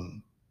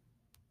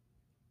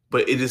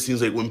 But it just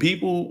seems like when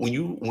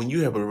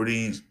you have a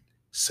really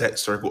set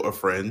circle of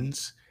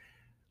friends,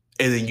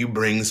 and then you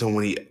bring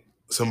somebody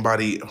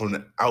from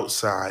the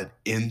outside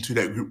into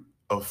that group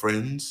of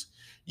friends,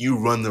 you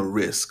run the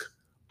risk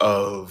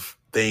of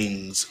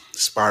things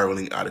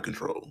spiraling out of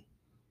control.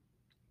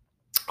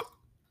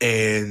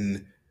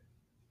 And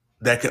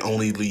that can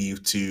only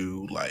lead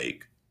to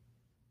like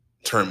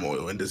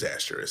turmoil and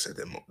disastrous at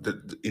them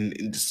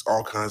in just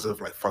all kinds of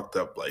like fucked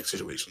up like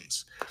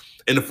situations.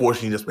 And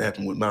unfortunately, that's what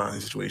happened with my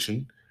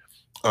situation.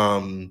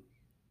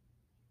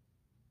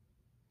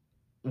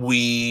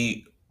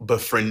 We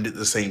befriended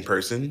the same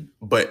person,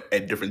 but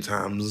at different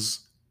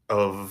times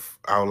of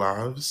our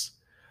lives.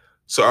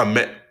 So I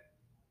met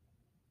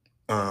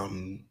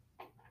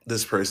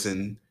this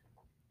person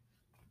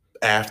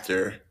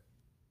after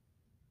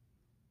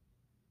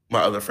my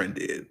other friend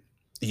did,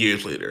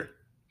 years later.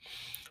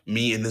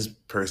 Me and this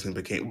person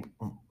we're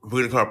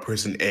going to call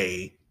person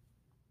A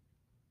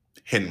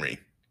Henry.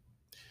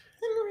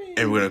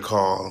 And we're going to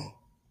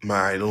call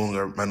my no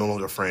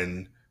longer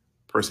friend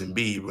person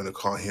B, we're going to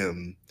call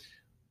him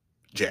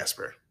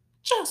Jasper.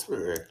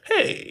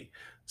 Hey.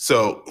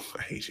 So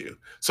I hate you.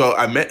 So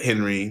I met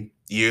Henry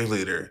years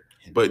later,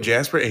 but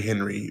Jasper and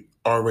Henry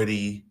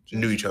already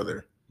knew each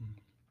other.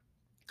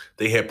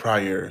 They had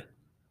prior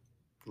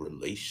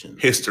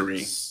history.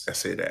 I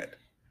say that.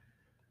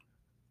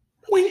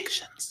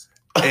 Relations.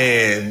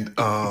 And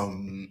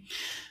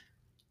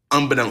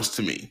unbeknownst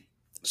to me.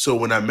 So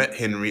when I met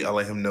Henry, I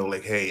let him know,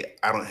 like, hey,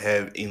 I don't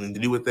have anything to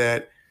do with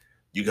that.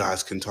 You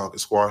guys can talk and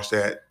squash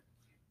that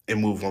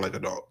and move on like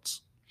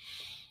adults.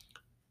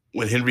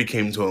 When Henry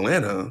came to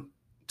Atlanta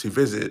to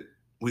visit,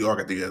 we all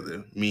got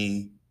together.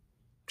 Me,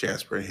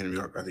 Jasper, and Henry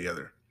all got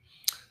together.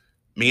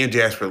 Me and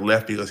Jasper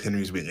left because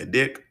Henry was being a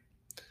dick.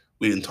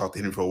 We didn't talk to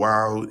Henry for a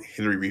while.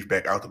 Henry reached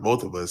back out to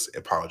both of us,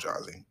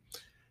 apologizing.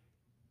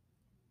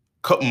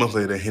 A couple months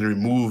later, Henry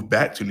moved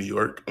back to New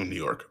York.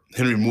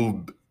 Henry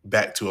moved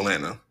back to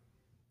Atlanta.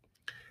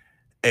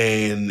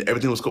 And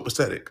everything was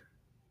copacetic.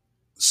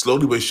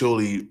 Slowly but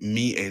surely,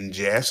 me and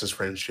Jasper's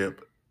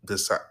friendship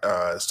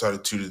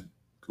started to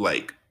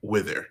like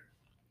wither.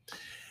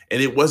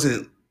 And it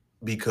wasn't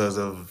because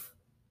of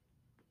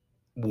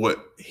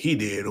what he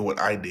did or what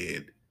I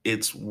did.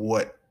 It's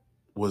what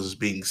was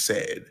being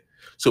said.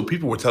 So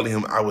people were telling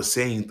him I was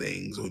saying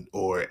things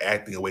or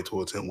acting away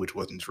towards him, which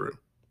wasn't true.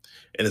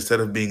 And instead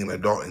of being an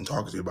adult and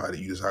talking to you about it,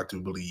 you decide to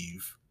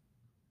believe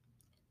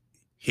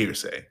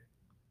hearsay.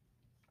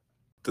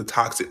 The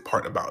toxic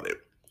part about it.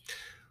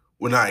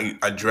 When I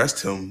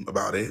addressed him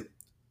about it,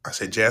 I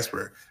said,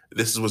 Jasper,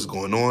 this is what's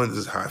going on. This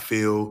is how I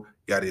feel,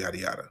 yada, yada,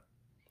 yada.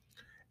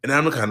 And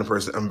I'm the kind of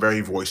person, I'm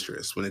very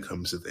boisterous when it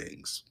comes to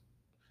things.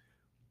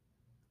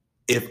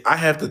 If I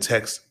have to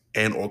text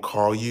and or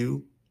call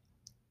you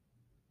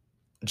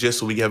just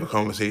so we can have a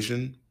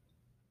conversation,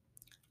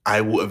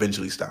 I will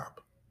eventually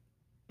stop.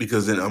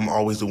 Because then I'm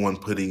always the one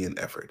putting in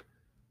effort.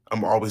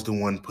 I'm always the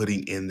one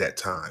putting in that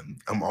time.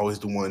 I'm always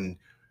the one,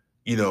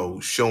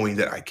 showing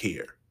that I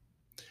care.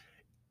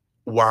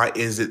 Why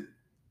is it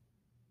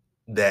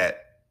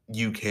that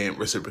you can't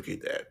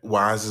reciprocate that?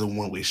 Why is this a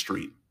one-way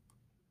street?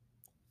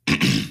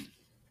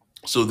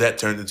 So that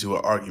turned into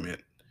an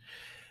argument.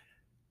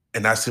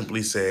 And I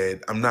simply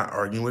said, I'm not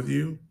arguing with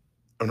you.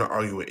 I'm not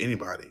arguing with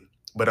anybody,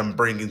 but I'm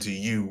bringing to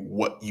you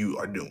what you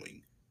are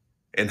doing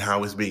and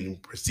how it's being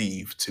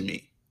perceived to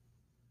me.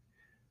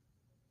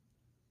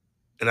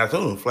 And I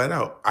told him flat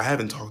out, I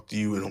haven't talked to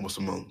you in almost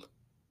a month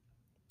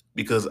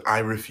because I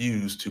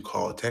refused to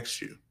call or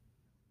text you.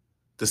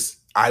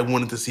 I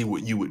wanted to see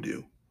what you would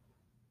do.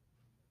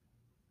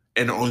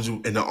 And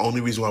the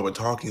only reason why we're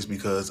talking is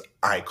because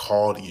I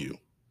called you.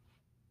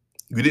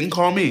 You didn't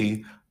call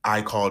me,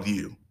 I called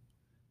you.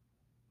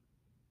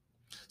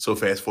 So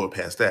fast forward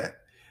past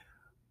that,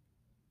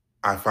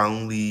 I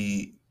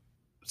finally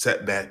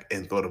sat back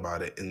and thought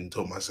about it and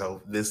told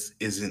myself, this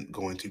isn't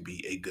going to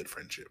be a good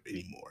friendship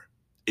anymore.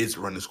 It's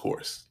run its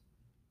course.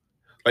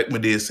 Like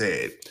Madea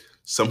said,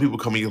 some people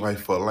come in your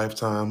life for a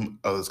lifetime,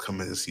 others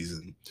come in a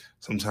season.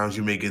 Sometimes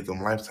you may get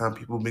them lifetime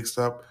people mixed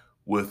up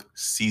with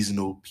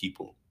seasonal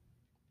people.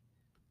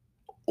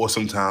 Or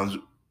sometimes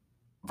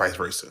vice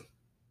versa.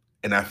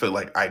 And I feel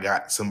like I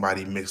got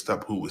somebody mixed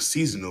up who was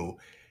seasonal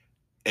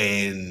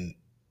and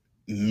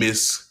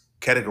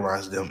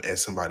miscategorized them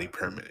as somebody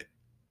permanent.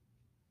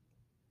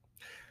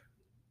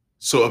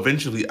 So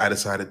eventually I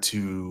decided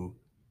to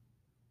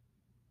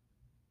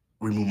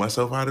remove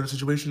myself out of the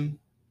situation.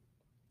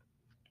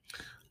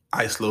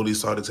 I slowly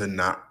started to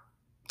not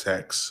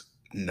text,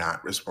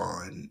 not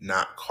respond,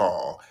 not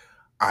call.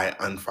 I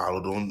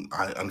unfollowed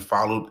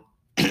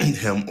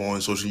him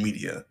on social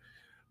media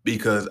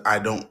because I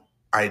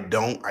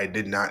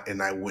did not,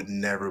 and I would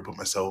never put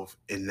myself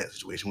in that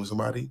situation with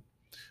somebody.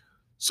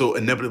 So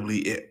inevitably,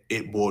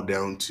 it boiled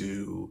down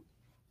to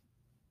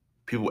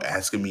people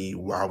asking me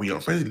why we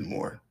aren't friends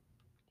anymore.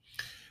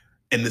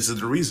 And this is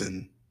the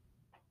reason,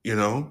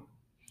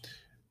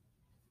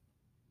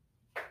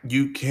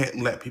 you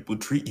can't let people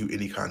treat you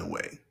any kind of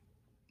way.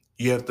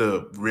 You have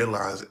to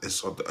realize and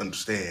start to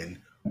understand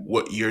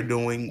what you're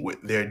doing, what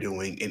they're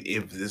doing, and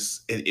if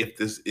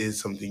this is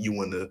something you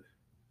want to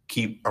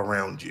keep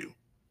around you.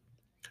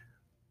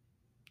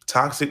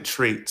 Toxic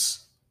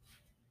traits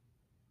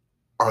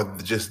are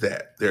just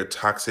that. They're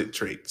toxic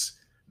traits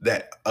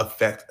that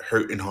affect,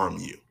 hurt, and harm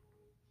you.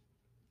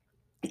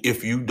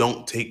 If you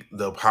don't take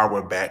the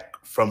power back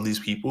from these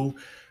people,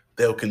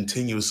 they'll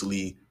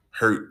continuously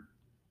hurt,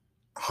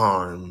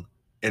 harm,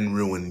 and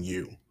ruin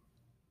you.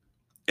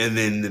 And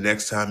then the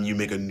next time you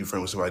make a new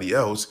friend with somebody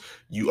else,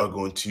 you are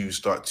going to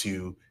start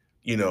to,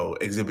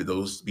 exhibit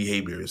those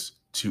behaviors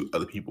to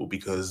other people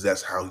because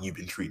that's how you've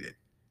been treated.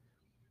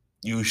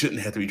 You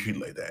shouldn't have to be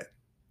treated like that.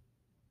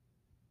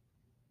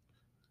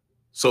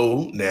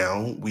 So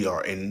now we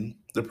are in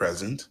the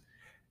present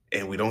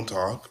and we don't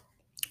talk.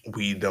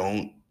 We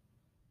don't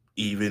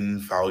even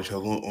follow each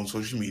other on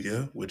social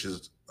media, which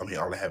is,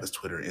 all I have is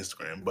Twitter and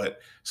Instagram, but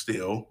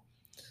still,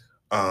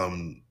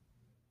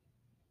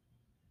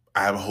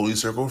 I have a holy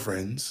circle of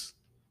friends,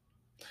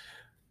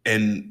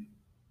 and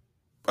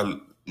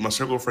my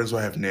circle of friends who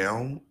I have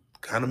now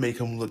kind of make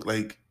him look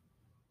like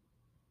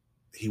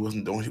he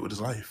wasn't doing shit with his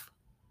life.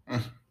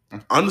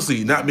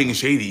 Honestly, not being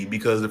shady,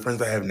 because the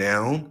friends I have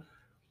now,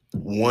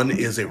 one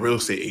is a real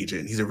estate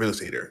agent. He's a real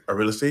estater. A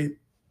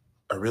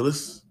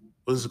realist?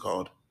 What is it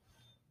called?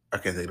 I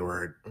can't think of the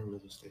word. A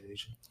real estate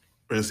agent.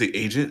 Real estate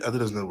agent? I think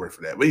there's another word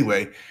for that. But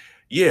anyway,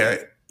 yeah,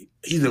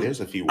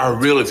 there's a few words. A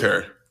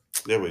realtor.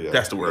 There we go.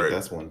 That's the word. Yeah,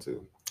 that's one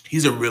too.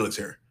 He's a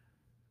realtor.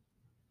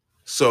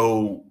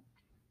 So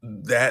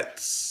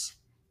that's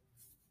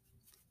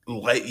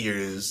light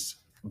years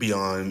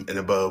beyond and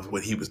above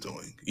what he was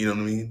doing. You know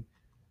what I mean?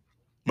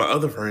 My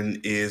other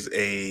friend is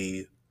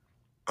a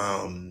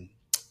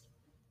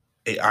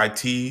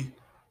IT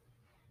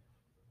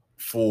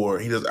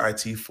he does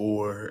IT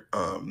for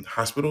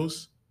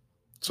hospitals.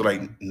 So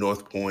like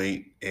North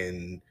Point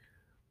and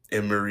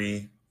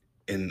Emory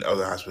and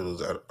other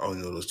hospitals. I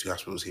only know those two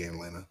hospitals here in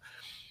Atlanta.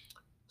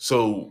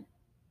 So,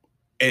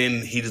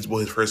 and he just bought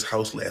his first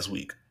house last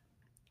week,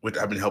 which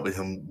I've been helping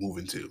him move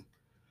into,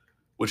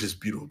 which is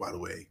beautiful, by the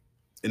way.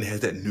 And it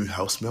has that new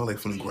house smell, like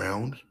from the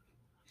ground.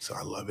 So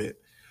I love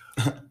it.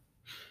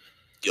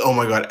 Oh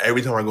my God,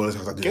 every time I go in this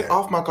house, I do Get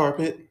off my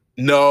carpet.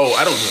 No,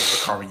 I don't do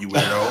the carpet, you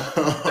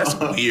weirdo. That's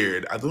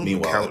weird. I do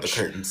Meanwhile, the couch.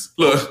 The curtains.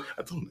 Look,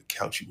 I do on the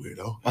couch, you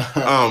weirdo.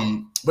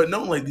 But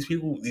no, like these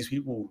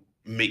people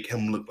make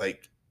him look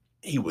like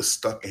he was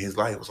stuck in his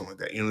life or something like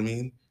that. You know what I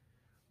mean?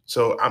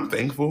 So I'm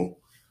thankful.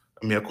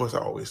 Of course, I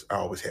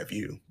always have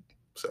you.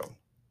 So,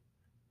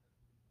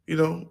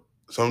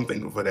 so I'm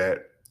thankful for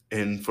that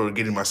and for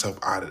getting myself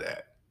out of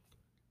that.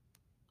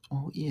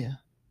 Oh yeah.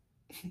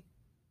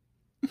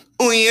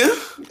 Oh yeah.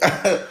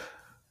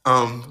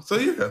 So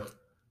yeah.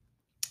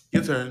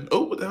 Your turn.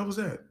 Oh, what the hell was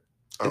that?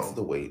 It's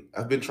the weight.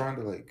 I've been trying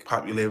to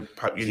pop your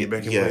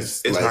back in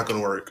place. It's not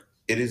gonna work.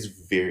 It is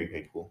very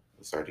painful.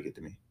 It's starting to get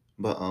to me.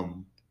 But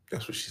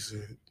that's what she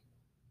said.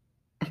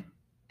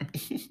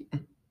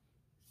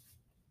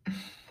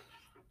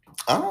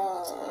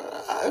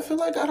 I feel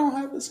like I don't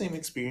have the same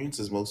experience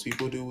as most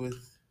people do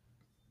with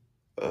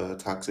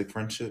toxic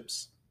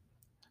friendships.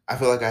 I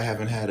feel like I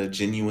haven't had a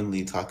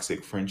genuinely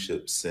toxic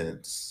friendship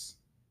since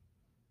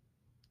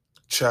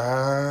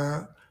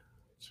Child.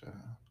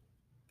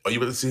 Are you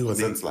about to see what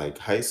since like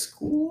high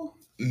school?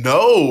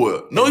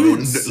 No, you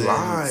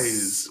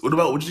lies.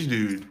 What did you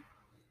do?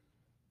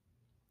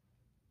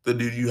 The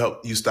dude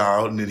you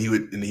styled, and then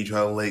he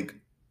tried to like.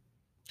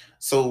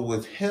 So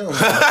with him,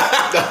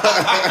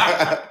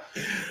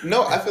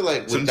 no, I feel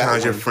like with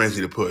sometimes your friends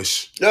need to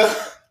push.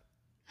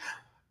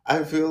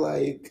 I feel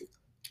like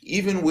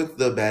even with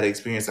the bad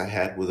experience I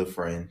had with a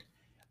friend,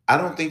 I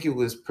don't think it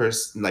was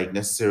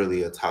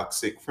necessarily a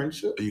toxic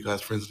friendship. Are you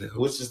guys friends now?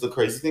 Which is the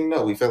crazy thing.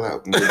 No, we fell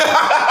out. But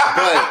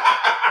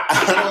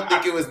I don't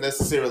think it was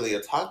necessarily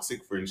a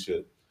toxic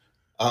friendship.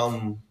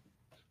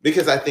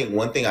 Because I think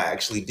one thing I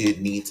actually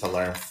did need to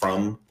learn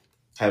from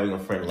having a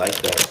friend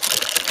like that.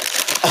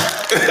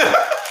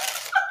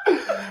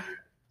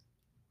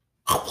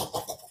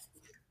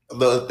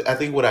 I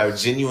think what I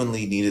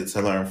genuinely needed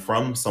to learn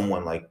from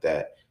someone like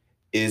that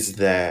is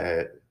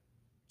that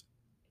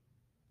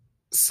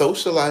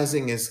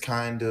socializing is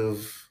kind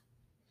of,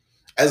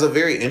 as a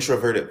very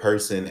introverted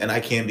person, and I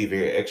can be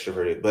very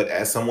extroverted, but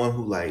as someone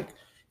who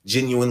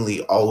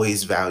genuinely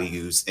always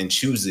values and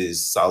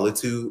chooses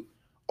solitude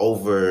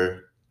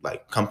over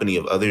company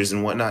of others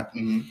and whatnot,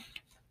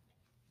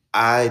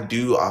 I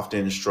do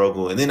often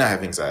struggle, and then I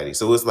have anxiety.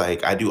 So it's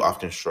I do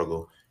often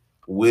struggle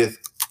with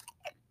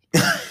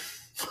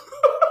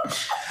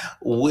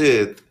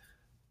with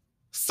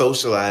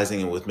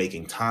socializing and with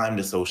making time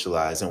to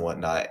socialize and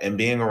whatnot, and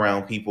being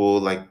around people,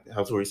 like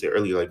how Tori said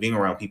earlier, being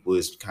around people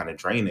is kind of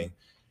draining,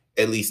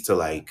 at least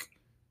to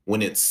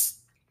when it's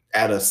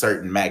at a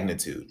certain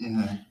magnitude.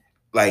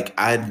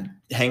 I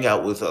hang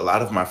out with a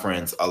lot of my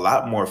friends a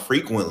lot more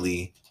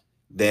frequently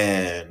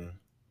than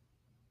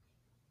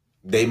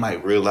they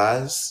might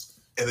realize.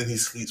 And then he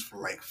sleeps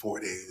for 4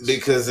 days.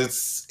 Because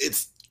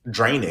it's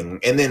draining.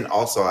 And then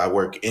also I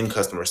work in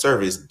customer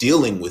service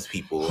dealing with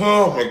people.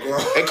 Oh my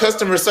God. And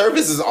customer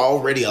service is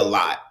already a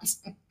lot.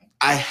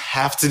 I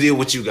have to deal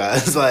with you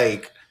guys.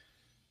 Like,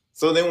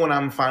 so then when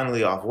I'm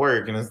finally off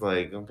work and it's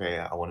like, okay,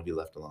 I want to be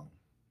left alone.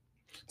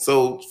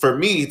 So for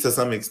me, to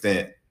some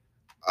extent,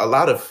 a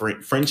lot of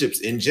friendships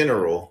in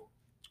general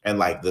and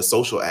like the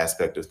social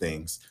aspect of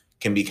things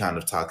can be kind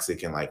of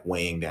toxic and like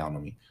weighing down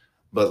on me.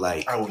 But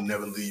like, I will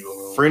never leave you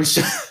alone.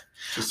 Friendship,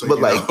 so but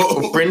like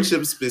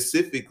friendship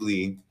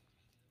specifically,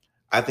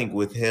 I think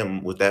with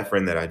that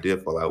friend that I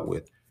did fall out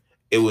with,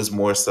 it was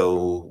more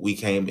so we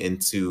came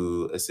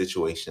into a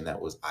situation that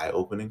was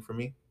eye-opening for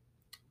me.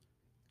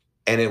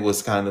 And it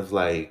was kind of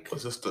like...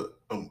 Was this the...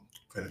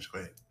 finish, go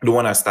ahead. The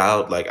one I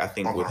styled, like, I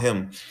think with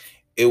him,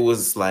 it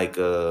was like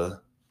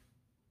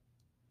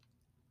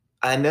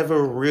I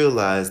never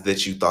realized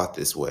that you thought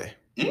this way.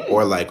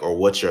 Or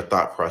what your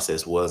thought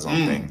process was on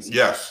things.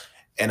 Yes.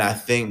 And I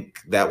think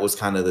that was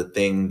kind of the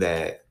thing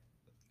that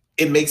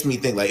it makes me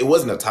think, like, it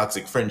wasn't a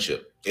toxic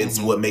friendship. It's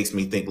what makes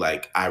me think,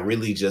 like,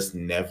 we just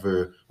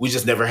never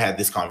had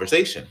this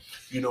conversation.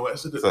 You know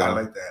what? I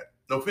like that.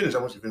 No, finish. I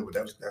want you to finish,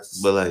 but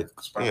that's but like,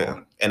 yeah.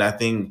 And I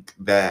think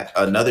that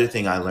another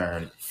thing I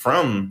learned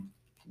from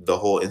the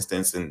whole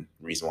instance and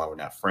reason why we're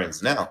not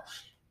friends now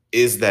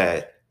is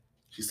that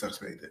she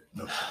sucks made it.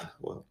 No.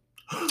 Well,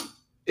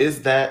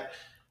 is that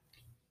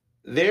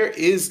there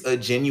is a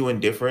genuine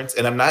difference,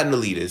 and I'm not an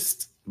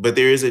elitist, but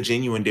there is a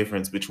genuine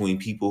difference between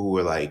people who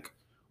are like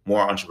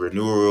more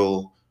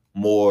entrepreneurial,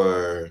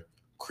 more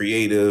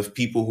creative,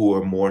 people who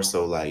are more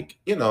so like,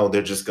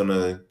 they're just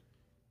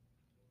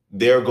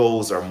their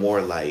goals are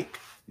more like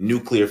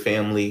nuclear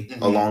family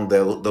along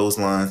those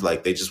lines.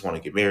 Like they just want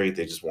to get married.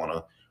 They just want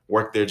to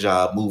work their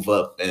job, move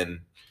up and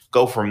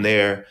go from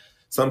there.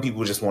 Some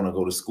people just want to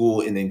go to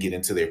school and then get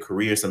into their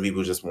career. Some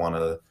people just want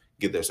to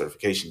get their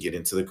certification, get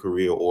into the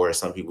career, or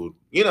some people,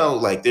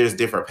 like there's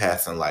different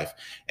paths in life.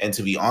 And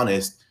to be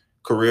honest,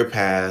 career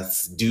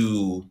paths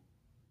do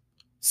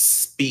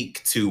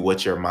speak to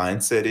what your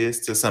mindset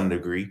is to some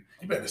degree.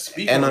 You better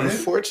speak. And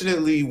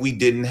unfortunately, we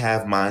didn't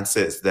have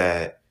mindsets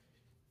that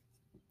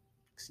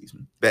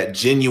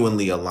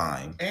genuinely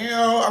align. Ew,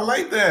 I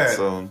like that.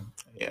 So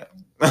yeah,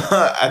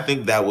 I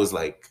think that was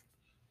like,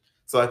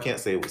 so I can't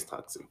say it was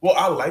toxic. Well,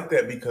 I like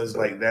that because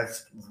like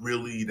that's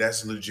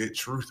legit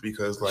truth,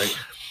 because like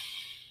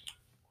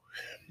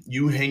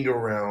you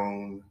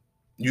surround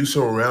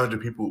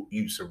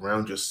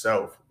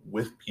yourself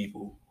with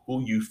people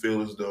who you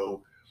feel as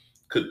though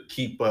could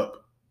keep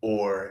up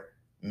or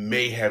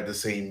may have the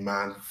same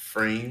mind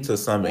frame to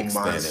some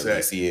extent, mindset, at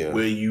least, yeah.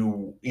 Where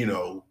you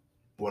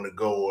want to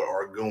go or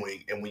are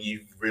going, and when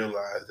you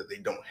realize that they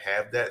don't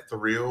have that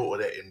thrill or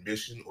that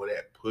ambition or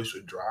that push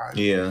or drive,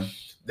 yeah,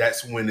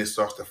 that's when it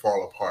starts to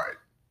fall apart.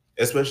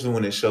 Especially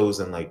when it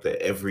shows in like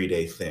the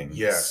everyday things.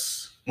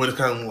 Yes, when it's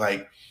kind of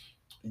like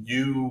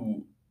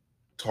you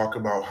talk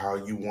about how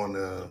you want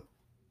to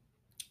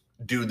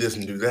do this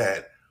and do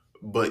that,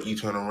 but you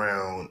turn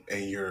around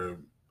and you're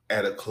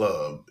at a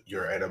club,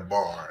 you're at a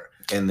bar,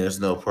 and there's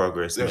no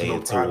progress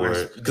made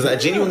toward. Because I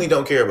genuinely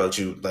don't care about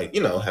you, like,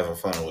 having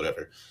fun or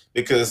whatever.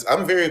 Because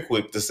I'm very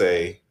quick to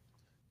say,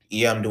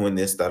 yeah, I'm doing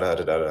this, da da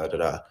da da da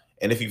da.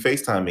 And if you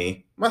FaceTime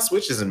me, my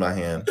Switch is in my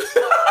hand.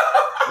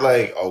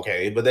 Like,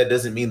 okay, but that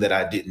doesn't mean that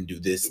I didn't do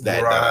this,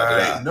 that, right. Da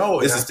da da.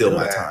 No, this is still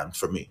my time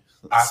for me.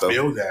 I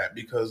feel that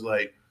because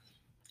like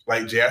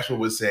Jasper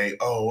would say,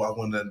 oh, I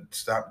want to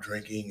stop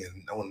drinking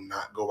and I want to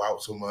not go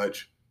out so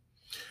much.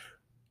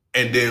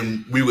 And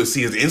then we would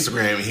see his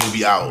Instagram and he'd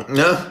be out.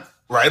 Yeah.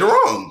 Right or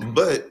wrong.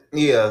 But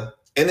yeah.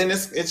 And then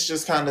it's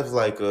just kind of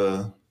like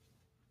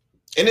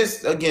and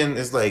it's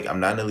like, I'm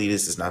not an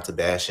elitist. It's not to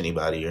bash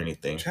anybody or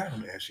anything.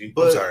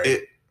 But I'm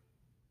sorry.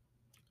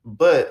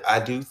 But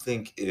I do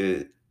think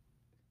it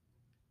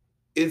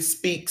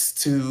speaks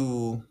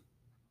to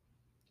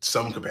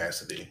some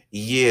capacity.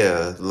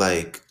 Yeah.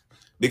 Like,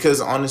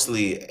 because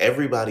honestly,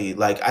 everybody,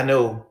 like, I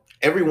know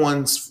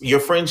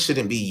your friends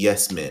shouldn't be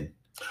yes men.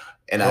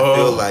 And I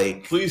feel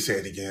like... Please say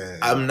it again.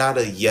 I'm not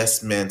a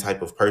yes man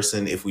type of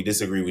person. If we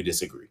disagree, we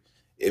disagree.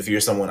 If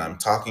you're someone I'm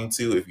talking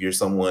to, if you're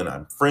someone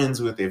I'm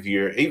friends with, if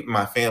you're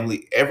my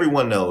family,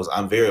 everyone knows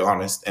I'm very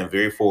honest and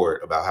very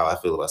forward about how I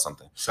feel about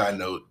something. Side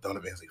note,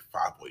 Donovan has like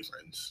 5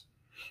 boyfriends.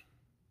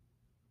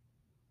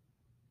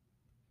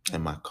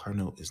 And my car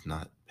note is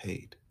not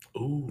paid.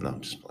 Ooh. No,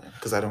 I'm just playing.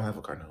 Because I don't have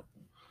a car note.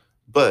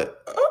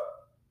 But...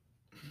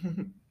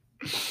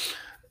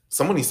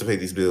 someone needs to pay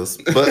these bills.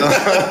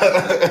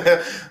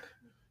 But...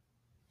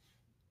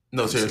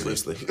 No,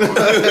 seriously.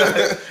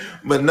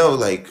 But no,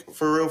 like,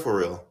 for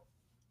real,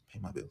 pay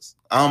my bills.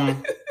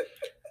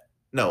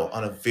 No,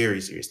 on a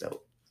very serious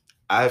note,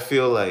 I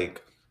feel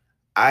like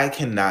I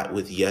cannot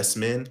with yes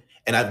men,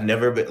 and I've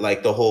never been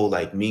like the whole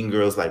like Mean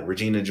Girls, like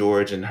Regina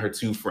George and her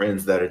 2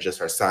 friends that are just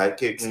her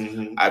sidekicks.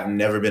 Mm-hmm. I've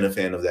never been a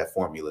fan of that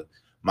formula.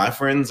 My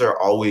friends are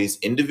always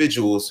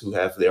individuals who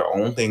have their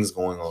own things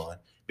going on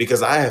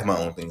because I have my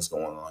own things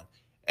going on,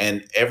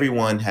 and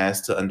everyone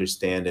has to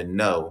understand and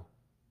know.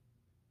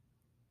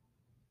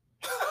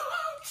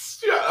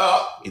 Shut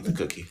up. Eat the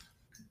cookie.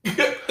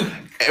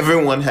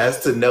 Everyone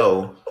has to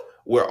know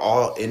we're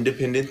all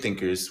independent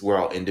thinkers. We're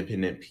all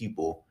independent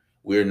people.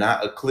 We're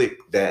not a clique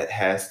that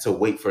has to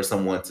wait for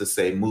someone to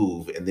say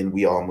move and then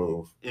we all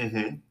move.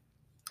 Mm-hmm.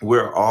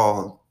 We're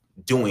all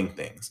doing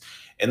things.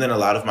 And then a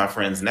lot of my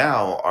friends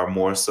now are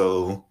more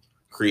so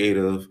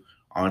creative,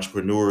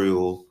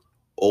 entrepreneurial,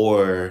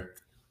 or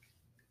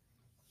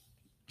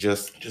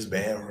just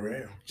bad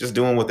around. Just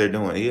doing what they're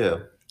doing. Yeah.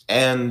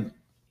 And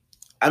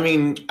I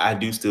mean, I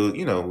do still,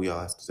 we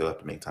all still have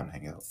to make time to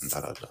hang out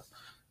and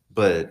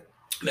But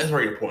that's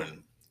very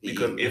important.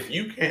 Because if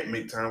you can't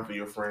make time for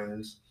your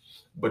friends,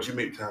 but you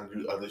make time to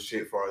do other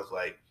shit, as far as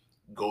like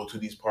go to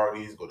these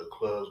parties, go to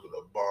clubs, go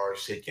to bars,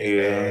 shake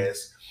your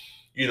ass,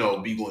 be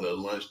going to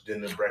lunch,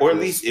 dinner, breakfast. Or at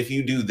least if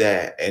you do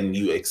that and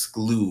you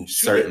exclude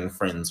certain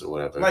friends or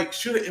whatever. Like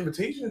shoot an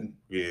invitation.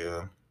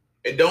 Yeah.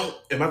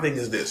 And my thing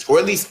is this. Or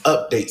at least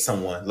update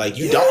someone. Like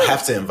you don't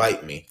have to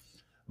invite me.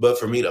 But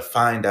for me to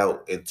find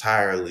out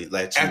entirely,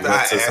 like after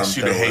I asked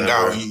you to hang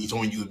out, you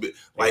told me you was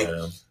like.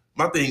 Yeah.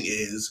 My thing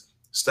is,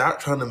 stop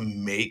trying to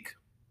make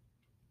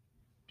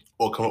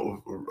or come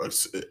up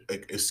with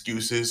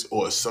excuses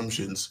or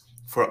assumptions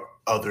for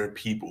other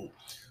people.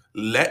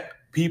 Let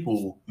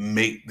people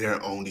make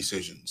their own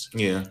decisions.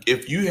 Yeah.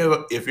 If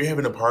you're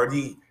having a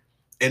party,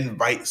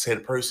 invite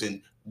said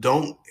person.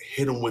 Don't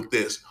hit them with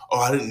this. Oh,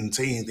 I didn't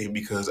say anything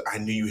because I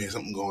knew you had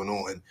something going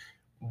on.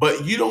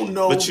 But you don't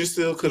know. But you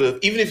still could have,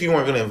 even if you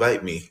weren't going to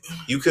invite me,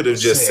 you could have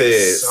just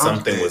said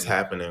something was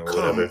happening or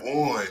whatever. Come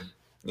on.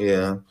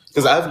 Yeah,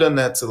 because I've done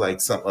that to like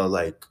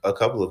a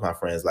couple of my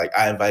friends. Like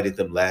I invited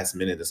them last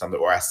minute or something,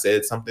 or I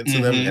said something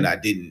to them and I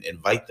didn't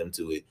invite them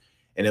to it,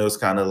 and it was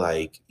kind of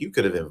like you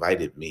could have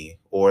invited me,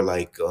 or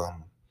like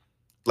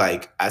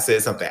I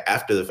said something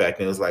after the fact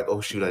and it was like,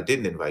 oh shoot, I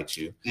didn't invite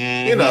you.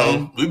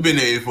 We've been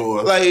there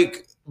before.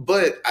 Like,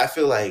 but I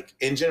feel like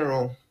in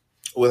general,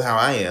 with how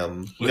I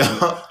am,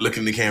 look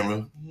in the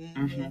camera.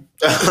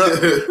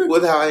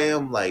 With how I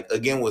am, like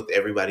again, with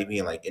everybody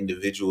being like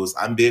individuals,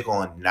 I'm big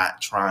on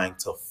not trying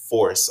to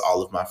force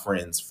all of my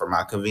friends for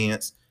my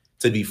convenience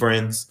to be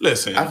friends.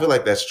 Listen, I feel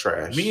like that's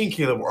trash. Me and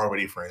Caleb are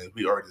already friends.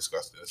 We already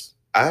discussed this.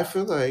 I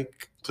feel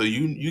like so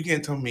you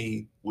can't tell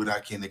me what I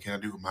can and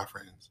cannot do with my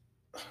friends.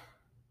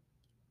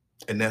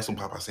 And that's some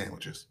Popeye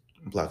sandwiches.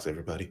 Blocks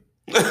everybody.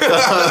 Go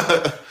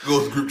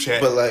to group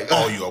chat. But like,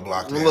 all you are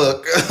blocked.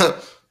 Look.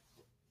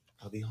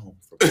 I'll be home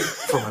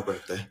for my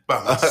birthday.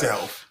 By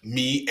myself.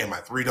 Me and my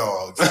 3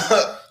 dogs.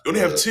 You only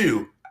have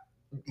 2.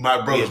 My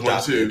brother's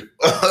 1 too.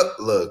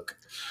 Look.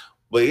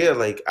 But yeah,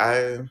 like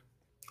I'm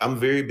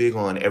very big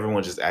on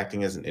everyone just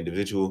acting as an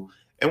individual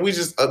and we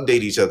just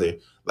update each other.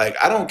 Like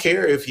I don't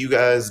care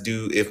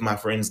if my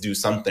friends do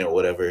something or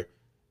whatever.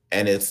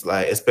 And it's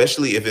like,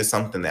 especially if it's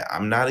something that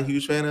I'm not a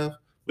huge fan of,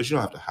 but you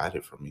don't have to hide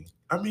it from me.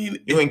 I mean,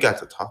 you ain't got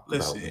to talk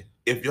about me.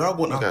 If y'all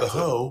going out the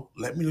hoe,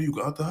 let me know you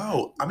go out the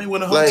hoe. I mean,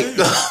 when the hoe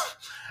too.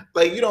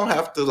 Like, you don't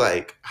have to,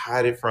 like,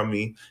 hide it from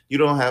me. You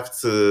don't have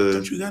to...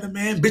 Don't you got a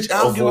man? Bitch,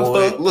 I don't give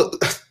a fuck.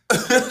 Look,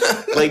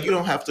 like, you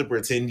don't have to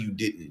pretend you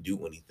didn't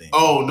do anything.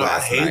 Oh, no, I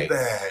hate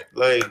that.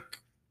 Like,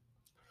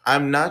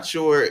 I'm not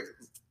sure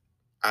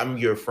I'm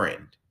your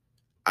friend.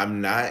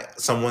 I'm not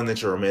someone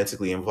that you're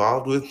romantically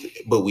involved with,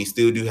 but we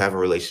still do have a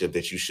relationship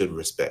that you should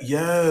respect.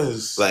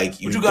 Yes. Like,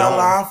 what you got to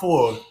lie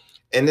for?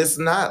 And it's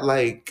not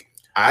like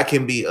I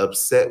can be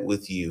upset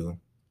with you.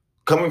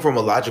 Coming from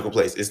a logical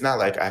place, it's not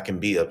like I can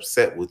be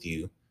upset with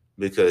you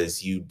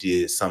because you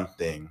did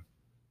something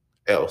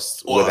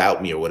else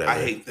without me or whatever.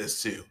 I hate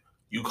this too.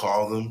 You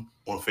call them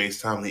on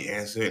FaceTime, they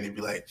answer, and they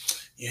be like,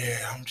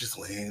 yeah, I'm just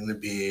laying in the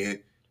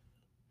bed.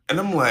 And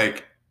I'm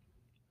like,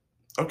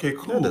 okay,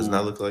 cool. That does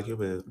not look like your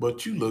bed.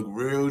 But you look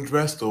real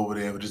dressed over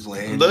there, just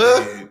laying in the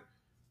bed.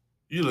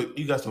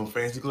 You got some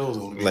fancy clothes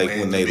on. Like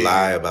when they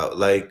lie about,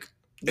 like.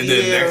 And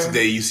then the next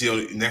day you see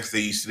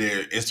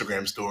their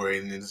Instagram story,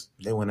 and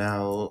they went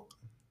out.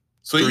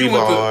 So you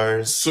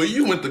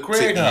went to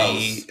Craig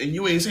house and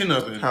you ain't seen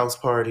nothing. House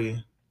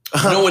party.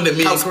 Knowing that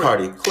house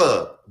party,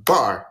 club,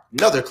 bar,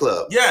 another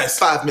club. Yes.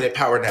 5-minute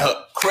power nap.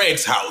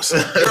 Craig's house,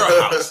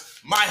 your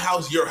house, my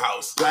house, your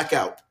house.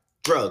 Blackout,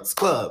 drugs,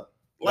 club.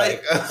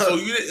 Like so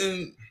you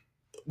didn't,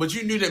 but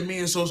you knew that me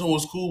and so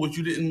was cool, but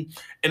you didn't,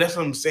 and that's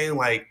what I'm saying.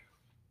 Like,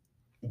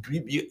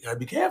 you gotta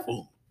be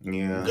careful.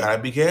 Yeah, you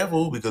gotta be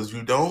careful because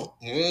you don't.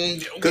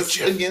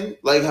 Because again,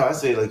 like how I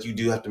say, like you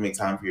do have to make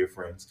time for your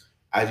friends.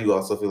 I do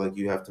also feel like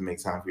you have to make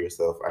time for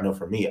yourself. I know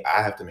for me,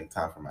 I have to make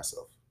time for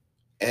myself.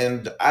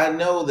 And I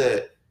know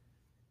that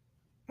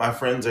my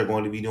friends are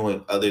going to be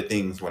doing other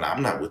things when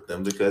I'm not with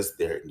them because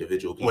they're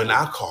individual people. When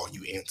I call,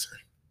 you answer.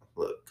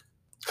 Look.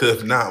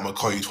 Because if not, I'm going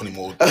to call you 20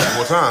 more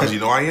times.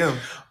 You know I am.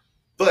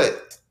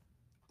 But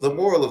the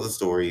moral of the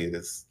story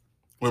is...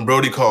 When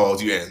Brody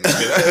calls, you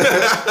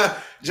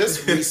answer.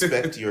 Just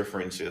respect your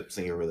friendships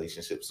and your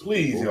relationships.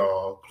 Please,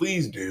 y'all.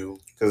 Please do.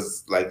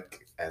 Because, like...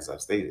 As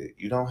I've stated,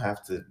 we don't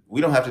have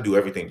to do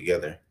everything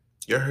together.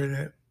 You heard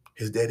that?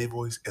 His daddy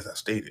voice, as I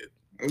stated.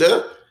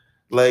 Yeah.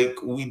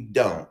 Like, we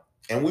don't.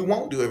 And we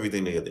won't do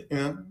everything together. You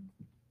know?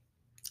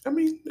 I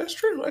mean, that's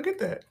true. I get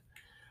that.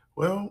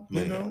 Well,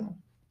 you know.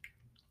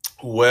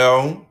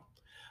 Well,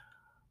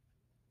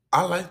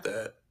 I like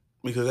that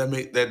because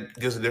that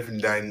gives a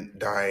different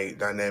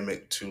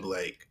dynamic to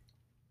like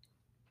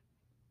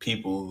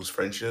people's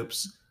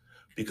friendships,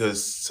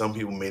 because some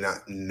people may not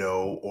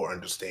know or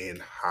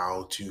understand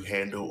how to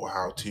handle or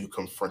how to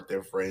confront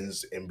their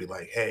friends and be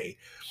like, "Hey,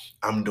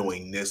 I'm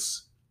doing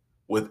this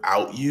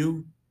without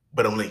you,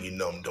 but I'm letting you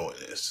know I'm doing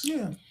this."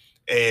 Yeah.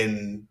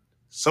 And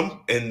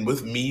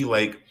with me,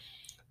 like,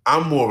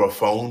 I'm more of a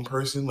phone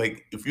person.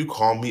 Like, if you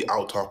call me,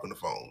 I'll talk on the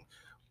phone.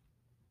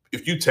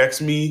 If you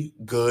text me,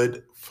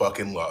 good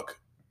fucking luck.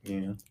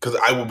 Yeah. Because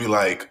I will be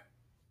like,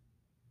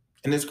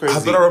 and it's crazy. I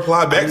thought I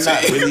replied back I'm to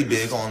not you. really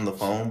big on the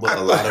phone, but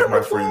a lot of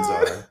my friends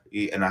are,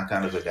 and I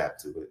kind of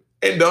adapt to it.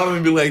 And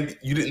Donovan be like,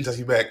 "You didn't text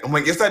me back." I'm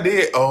like, "Yes, I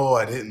did." "Oh,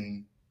 I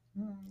didn't."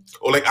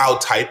 Or like, I'll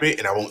type it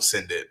and I won't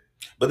send it.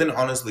 But then,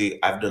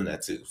 honestly, I've done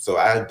that too, so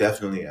I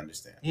definitely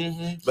understand.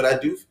 Mm-hmm. But I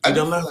do. You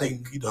done a lot of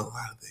things. You done a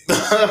lot of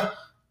things.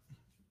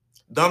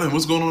 Donovan,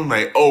 what's going on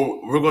tonight?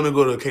 "Oh, we're gonna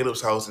go to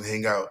Caleb's house and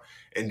hang out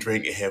and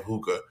drink and have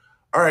hookah."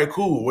 "All right,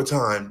 cool. What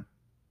time?"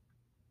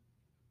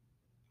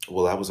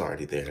 Well, I was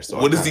already there, so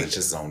I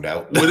just zoned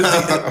out.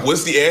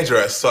 What's the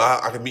address so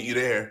I can meet you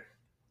there?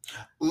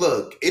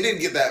 Look, it didn't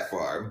get that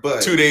far,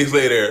 but 2 days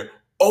later,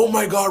 "Oh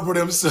my God,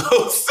 bro, I'm so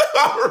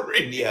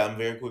sorry." Yeah, I'm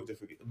very quick to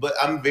forget, but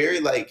I'm very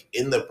like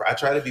I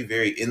try to be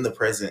very in the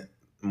present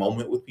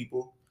moment with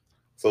people.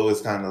 So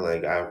it's kind of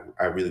like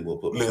I really will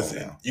put my phone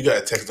down. You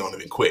gotta text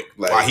Donovan quick.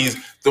 Like, while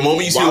the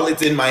moment you see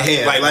it's in my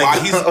hand, like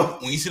while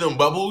when you see them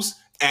bubbles,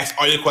 ask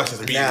all your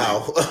questions immediately.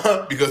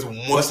 Now, because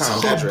what time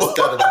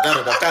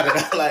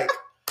address? Like,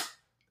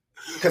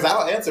 because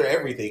I'll answer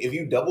everything. If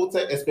you double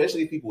text,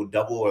 especially if people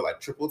double or like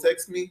triple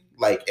text me,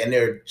 like, and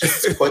they're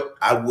just quick,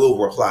 I will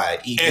reply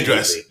immediately.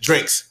 Address,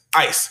 drinks,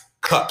 ice,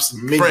 cups,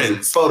 menu,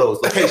 friends,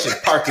 photos, location,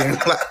 parking.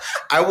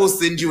 I will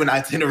send you an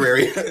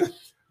itinerary.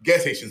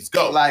 Gas stations,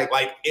 go. Like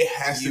it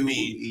has to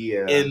be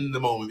in the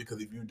moment, because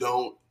if you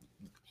don't,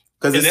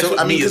 because that's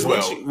what me as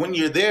well. When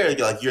you're there,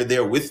 you're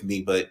there with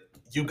me, but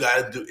you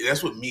gotta do.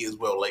 That's what me as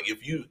well. Like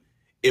if you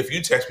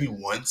text me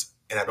once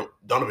and I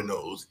Donovan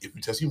knows, if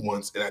you text me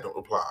once and I don't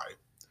reply,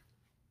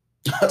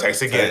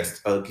 text again.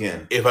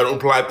 If I don't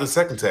reply to the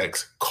second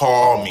text,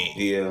 call me.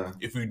 Yeah.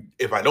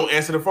 If I don't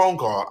answer the phone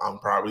call, I'm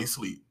probably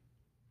asleep.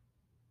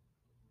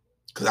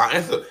 Because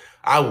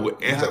I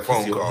would answer a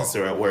phone call.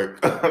 Answer at work.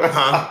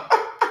 Huh?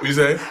 What you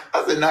say?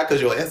 I said not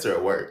because you'll answer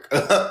at work.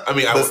 I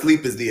mean, but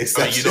sleep is the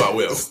exception. You know I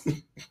will.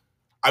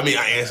 I mean,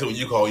 I answer when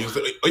you call. You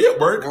say, "Oh, you at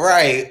work?"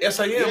 Right. "Yes,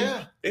 I am."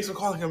 Yeah. "Thanks for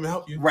calling. I'm gonna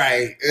help you."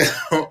 Right.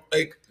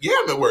 Like, yeah,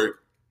 I'm at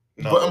work,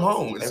 but I'm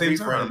home at the same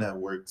time. Every friend that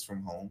works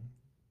from home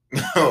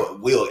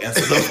will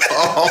answer the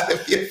call.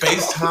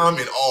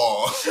 FaceTime and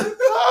all.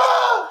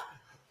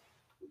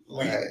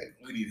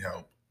 We need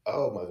help.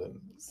 Oh my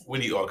goodness. We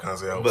need all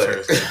kinds of help.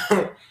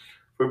 But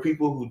for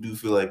people who do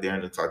feel like they're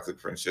in a toxic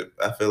friendship,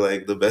 I feel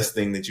like the best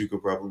thing that you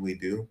could probably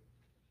do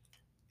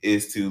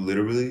is to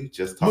literally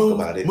just talk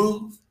about it.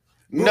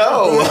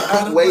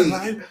 No, wait.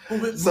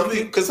 Some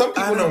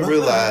people don't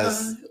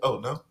realize. Oh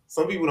no.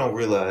 Some people don't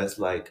realize.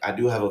 Like, I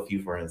do have a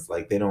few friends.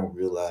 Like, they don't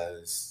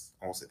realize.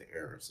 I won't say the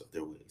errors of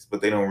their ways,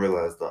 but they don't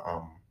realize the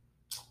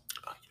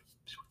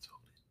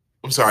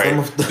I'm sorry.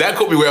 That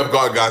caught me way off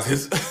guard,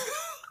 guys.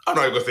 I'm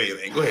not even gonna say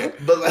anything. Go ahead.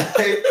 But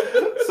like,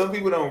 some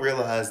people don't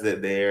realize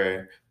that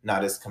they're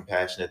not as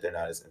compassionate, they're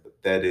not as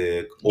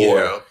empathetic,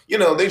 or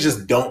they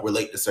just don't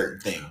relate to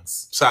certain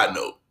things. Side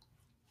note,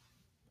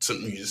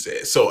 something you just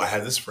said. So I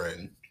have this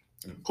friend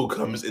who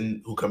comes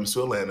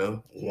to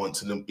Atlanta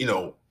once in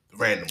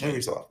randomly.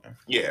 Every so often.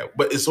 Yeah,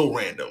 but it's so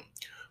random.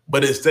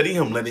 But instead of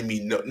him letting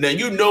me know, now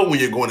you know when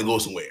you're going to go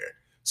somewhere.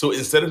 So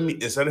instead of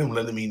him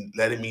letting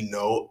me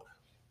know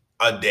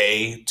a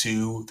day,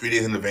 2, 3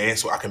 days in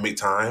advance so I can make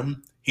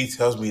time, he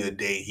tells me the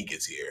day he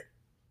gets here.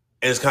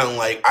 And it's kind of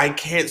like, I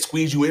can't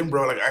squeeze you in,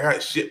 bro. Like, I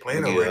got shit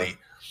planned already.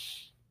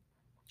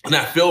 And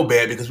I feel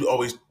bad because we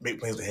always make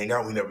plans to hang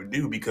out. We never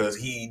do because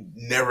he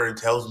never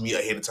tells me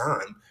ahead of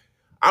time.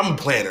 I'm a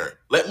planner.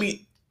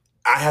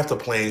 I have to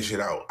plan shit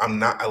out. I'm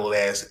not a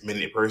last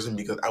minute person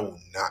because I will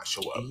not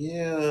show up.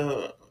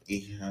 Yeah.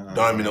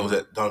 Donovan knows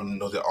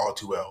that all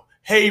too well.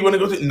 "Hey, you want to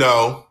go to?"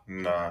 No.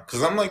 Nah,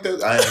 because I'm like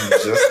that. I am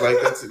just like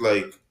that.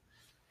 Like,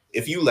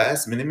 if you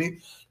last minute me,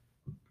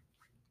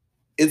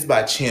 it's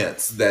by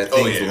chance that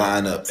things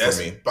line up for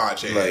me. By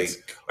chance.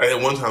 Like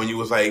at one time you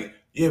was like,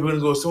 "Yeah, we're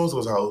gonna go to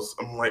so-and-so's house."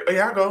 I'm like, "Oh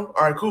yeah, I'll go."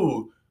 "All right,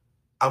 cool.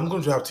 I'm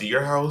gonna drive to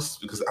your house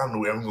because I don't know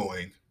where I'm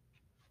going."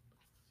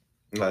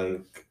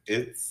 Like,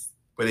 it's.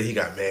 But then he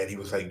got mad. He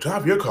was like,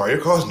 "Drive your car. Your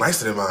car's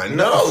nicer than mine."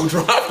 No,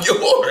 drive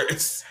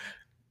yours.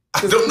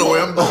 I don't know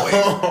where I'm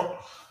going.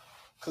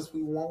 Because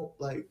we won't,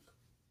 like,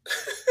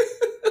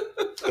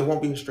 it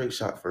won't be a straight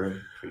shot for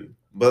you.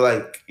 But,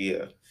 like,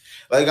 yeah.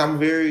 Like, I'm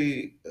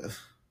very,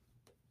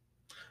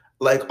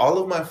 like, all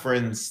of my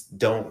friends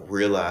don't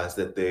realize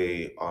that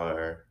they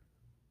are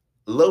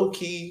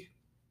low-key,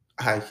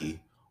 high-key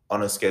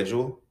on a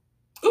schedule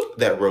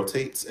that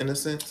rotates, in a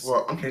sense.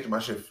 Well, I'm changing my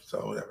shift,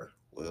 so whatever.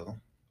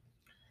 Well,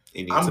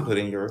 You need to put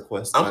in your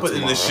request. I'm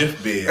putting in the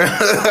shift bid.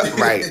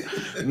 Right.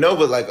 No,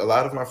 but like a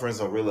lot of my friends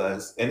don't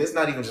realize, and it's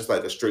not even just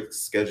like a strict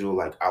schedule,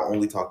 like I'll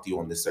only talk to you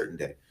on this certain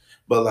day.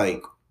 But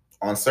like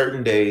on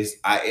certain days,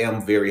 I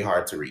am very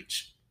hard to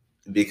reach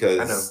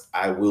because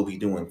I will be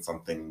doing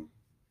something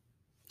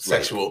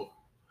sexual.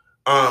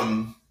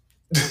 And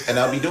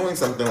I'll be doing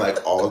something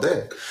like all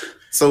day.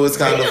 So it's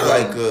kind of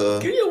like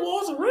give your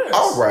walls a rest.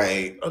 All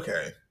right.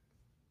 Okay,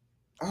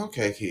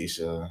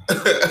 Keisha.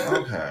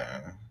 Okay.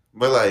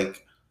 But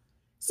like,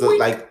 so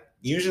like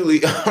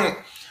usually,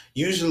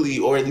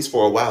 or at least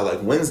for a while,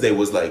 like Wednesday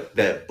was like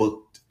that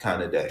booked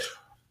kind of day.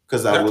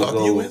 Because I would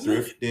go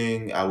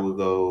thrifting. I would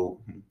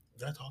go.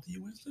 Did I talk to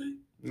you Wednesday?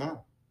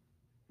 No.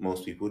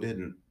 Most people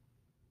didn't.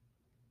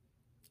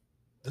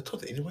 Did I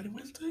talk to anybody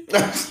Wednesday?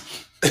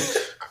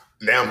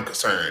 Now I'm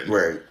concerned.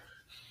 Right.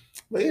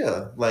 But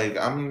yeah, like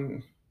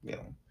I'm,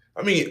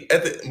 I mean,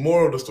 at the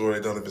moral of the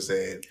story, Donovan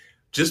said,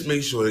 just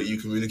make sure that you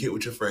communicate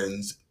with your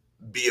friends,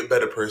 be a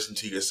better person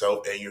to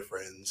yourself and your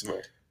friends.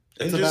 Right.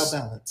 It's about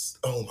balance.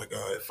 Oh my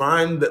God.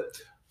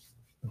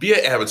 Be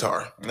an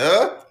avatar.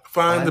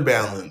 Find the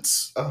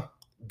balance.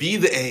 Be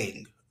the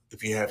Aang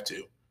if you have to.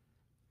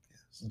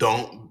 Yes.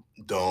 Don't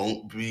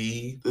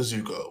be the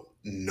Zuko.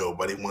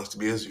 Nobody wants to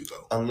be a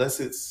Zuko. Unless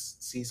it's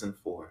season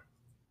 4.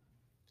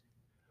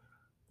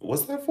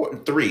 What's that for?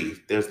 3.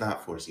 There's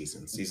not 4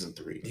 seasons. Season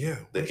 3. Yeah.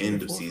 The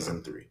end of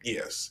season 3.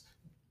 Yes.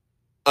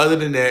 Other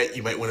than that,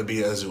 you might want to be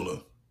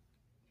Azula.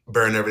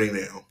 Burn everything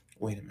down.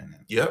 Wait a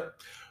minute. Yep.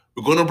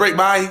 We're going to break.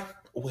 Bye.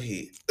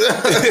 Wait.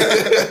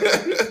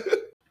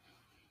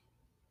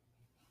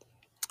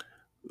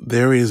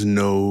 There is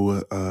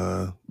no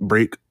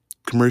break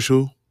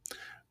commercial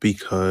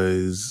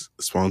because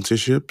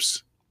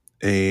sponsorships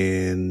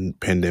and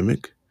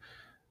pandemic.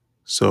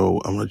 So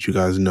I'm going to let you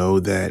guys know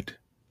that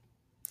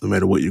no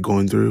matter what you're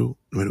going through,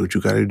 no matter what you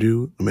got to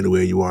do, no matter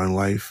where you are in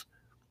life,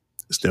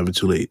 it's never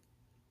too late.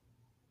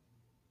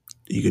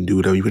 You can do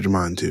whatever you put your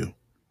mind to.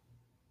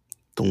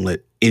 Don't let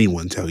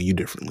anyone tell you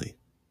differently.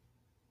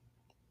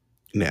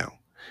 Now,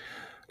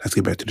 let's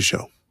get back to the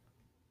show.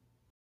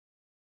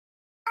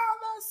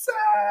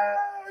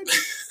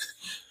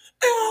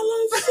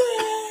 Allison!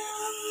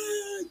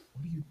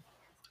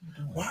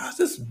 Why is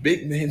this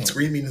big man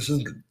screaming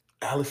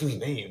Allison's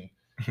name?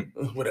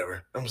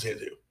 Whatever. I'm going to say it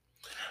too.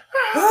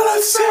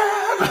 Allison!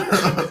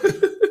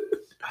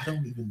 I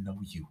don't even know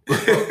you.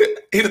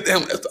 He looked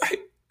at him. That's how he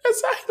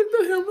looked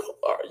at him. Who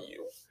are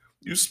you?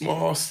 You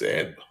small,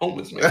 sad,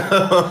 homeless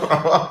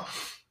man.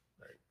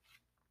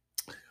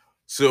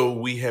 So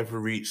we have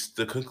reached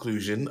the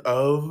conclusion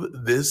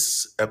of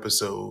this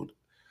episode.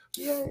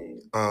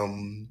 Yay.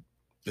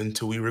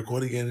 Until we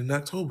record again in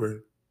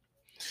October.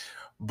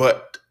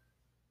 But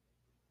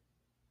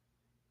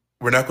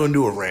we're not going to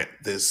do a rant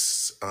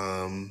this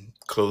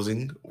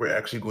closing. We're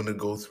actually going to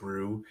go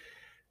through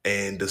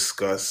and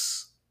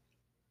discuss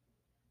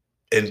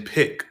and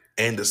pick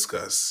and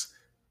discuss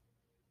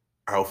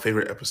our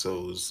favorite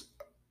episodes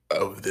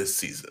of this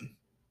season.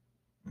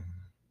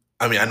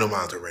 I mean, I know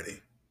mine's already.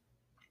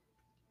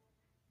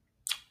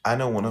 I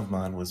know one of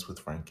mine was with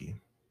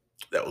Frankie.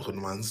 That was one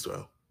of mine as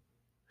well.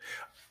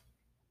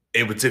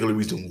 In particular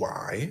reason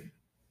why?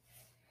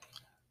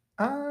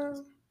 I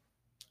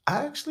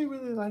actually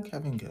really like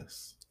having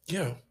guests.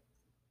 Yeah.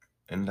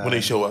 And when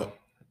they show up.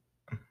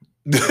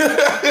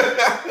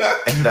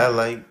 And I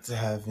liked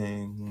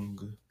having...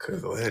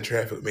 Because the land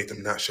traffic would make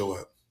them not show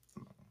up.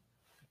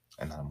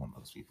 And I'm one of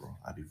those people.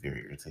 I'd be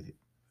very irritated.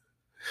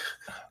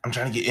 I'm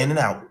trying to get in and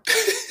out.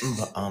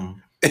 But,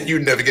 and you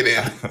never get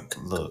in.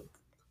 Look.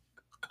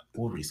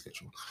 We'll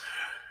reschedule.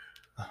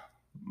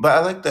 But I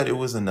like that it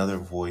was another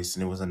voice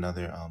and it was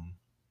another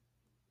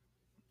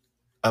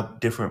a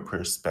different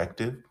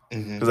perspective.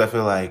 Because I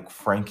feel like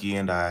Frankie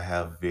and I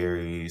have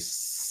very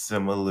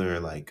similar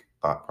like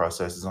thought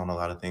processes on a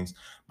lot of things.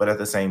 But at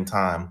the same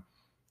time,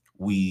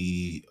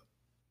 we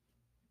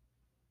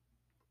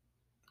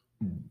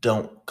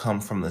don't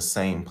come from the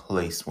same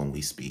place when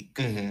we speak.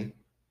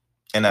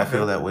 And I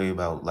feel that way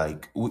about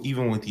like,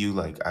 even with you,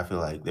 like, I feel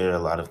like there are a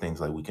lot of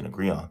things like we can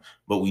agree on,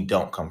 but we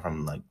don't come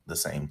from like the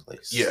same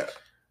place. Yeah.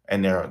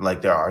 And there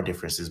are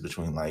differences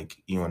between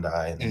like you and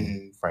I and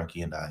then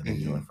Frankie and I and then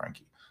you and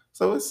Frankie.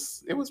 So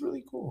it was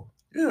really cool.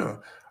 Yeah.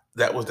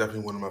 That was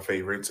definitely one of my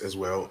favorites as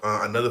well.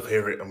 Another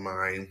favorite of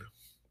mine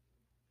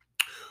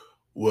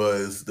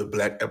was the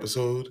Black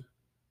episode.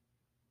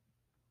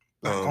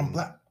 Black on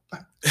black,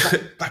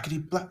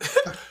 blackity black.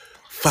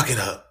 Fuck it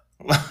up.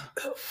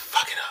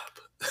 Fuck it up.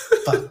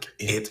 Fuck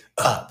it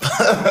up.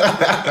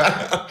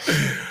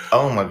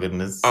 Oh my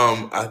goodness.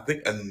 I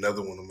think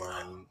another one of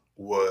mine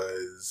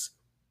was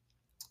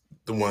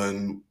the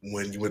one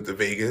when you went to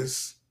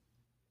Vegas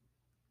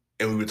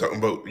and we were talking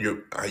about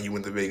how you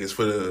went to Vegas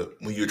when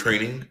you were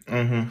training.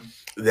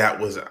 That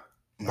was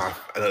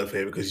another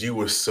favorite because you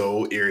were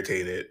so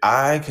irritated.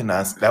 I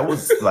cannot. That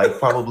was like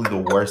probably the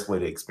worst way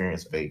to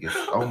experience Vegas.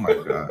 Oh my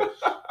god.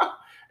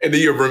 And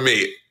then your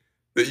roommate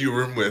that you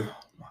room with.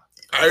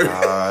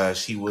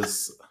 She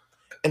was,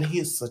 and he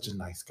is such a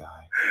nice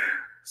guy.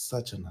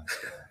 Such a nice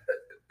guy.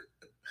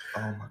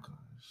 Oh my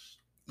gosh.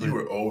 You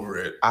were over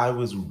it. I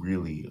was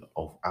really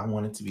over. I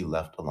wanted to be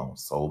left alone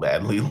so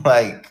badly.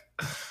 Like,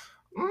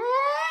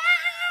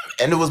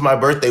 and it was my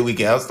birthday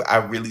weekend. I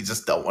really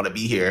just don't want to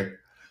be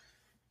here.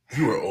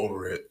 You were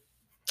over it.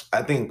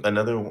 I think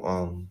another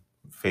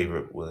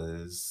favorite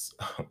was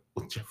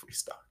with Jeffree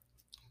Star.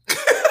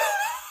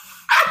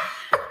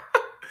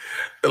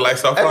 The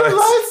Lysol fries. And the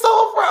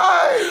Lysol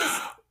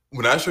fries.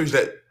 When I showed you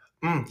that,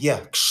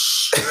 yeah.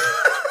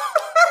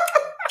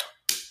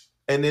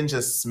 And then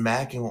just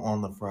smacking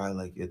on the fry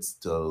like it's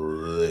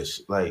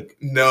delicious. Like,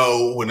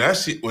 no, when I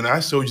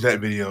showed you that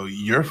video,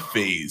 your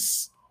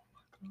face,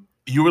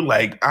 you were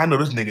like, I know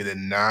this nigga did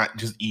not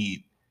just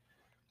eat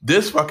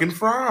this fucking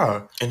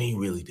fry. And he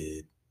really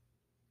did.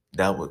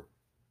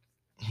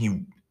 He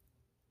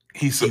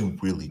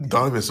really did.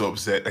 Donovan's so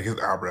upset, like his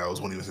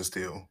eyebrows won't even sit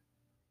still.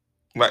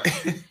 Like,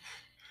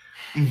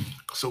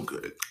 so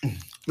good.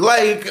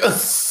 Like,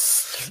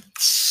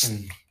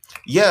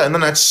 yeah, and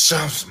then I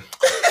just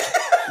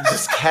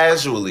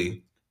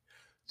casually,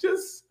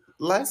 just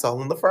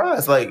Lysol in the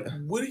fries. Like,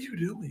 what are you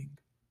doing?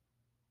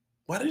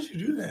 Why did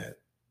you do that?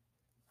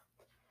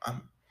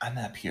 I'm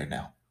up here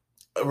now.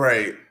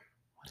 Right.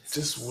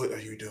 What are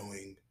you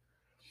doing?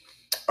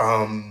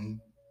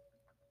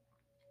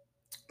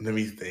 Let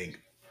me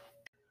think.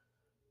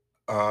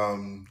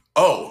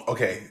 Oh,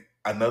 okay.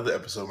 Another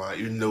episode of mine,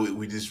 even though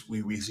we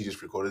recently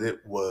just recorded it,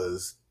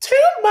 was too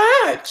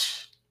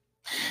much.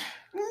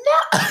 No.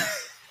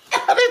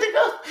 How did it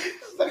go?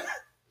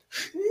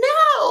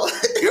 No.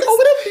 You're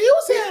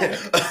overabusing.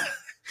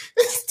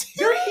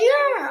 You're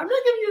here. I'm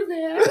not giving you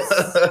this.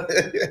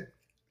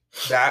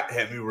 That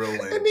had me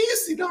rolling. And then you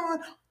see Dawn.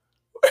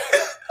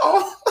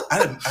 Oh.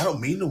 I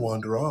don't mean to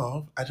wander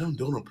off. I don't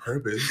do it on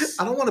purpose.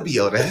 I don't want to be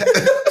yelled at.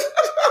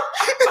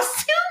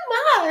 It's too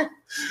much.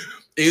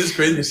 It was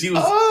crazy because she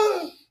was.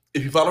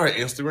 If you follow her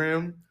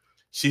Instagram,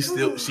 she's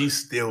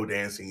still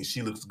dancing.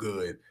 She looks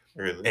good.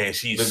 Really? And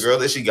she's the girl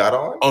that she got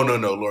on. Oh no,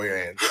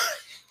 Lorianne.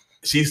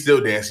 She's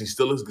still dancing.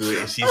 Still looks good,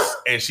 and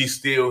she is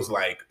still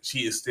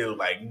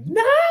like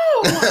no.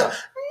 You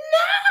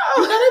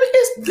gotta be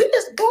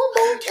this boom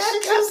boom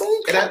cat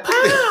boom cat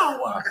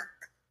power.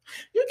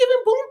 You're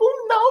giving boom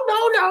boom no.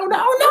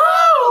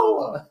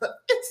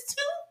 It's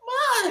too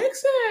much.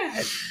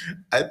 Exactly.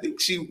 I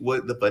think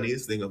what the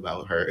funniest thing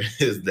about her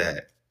is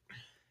that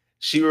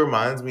she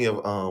reminds me of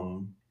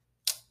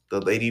the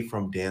lady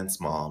from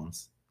Dance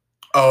Moms.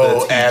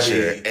 Oh,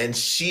 Abby. And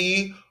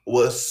she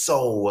was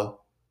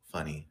so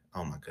funny.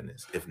 Oh my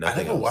goodness. If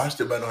nothing I never watched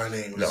it, but her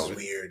name was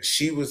weird.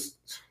 She was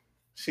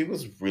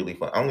really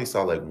fun. I only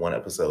saw like one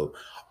episode.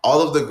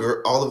 All of the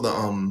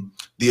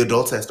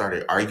adults had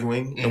started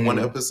arguing in one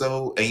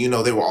episode, and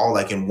they were all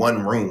like in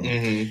one room.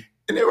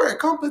 And they were at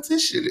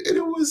competition, and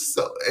it was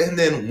so. And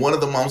then one of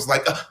the moms was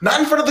like,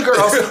 "Not in front of the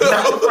girls!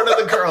 Not in front of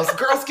the girls!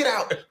 Girls, get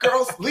out!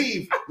 Girls,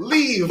 leave!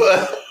 Leave!"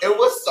 It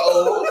was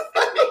so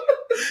funny.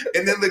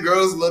 And then the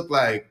girls looked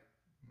like,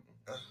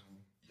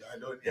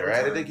 "They're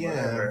at it again."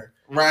 Whatever.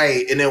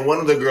 Right. And then one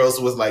of the girls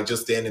was like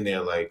just standing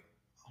there, like,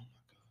 "Oh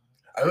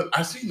my god!"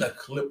 I seen a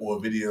clip or a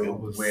video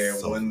where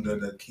one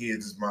of the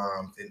kids'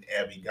 moms and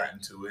Abby got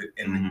into it,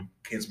 and the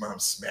kid's mom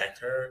smacked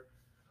her.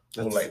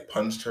 Or like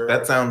punched her.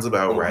 That sounds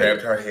about right.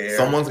 Grabbed her hair.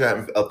 Someone's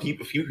gotten a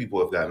few people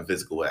have gotten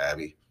physical with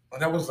Abby.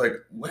 And I was like,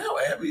 well,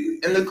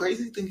 Abby. And the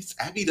crazy thing is,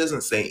 Abby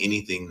doesn't say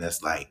anything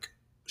that's like.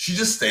 She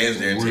just stands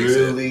there and takes it.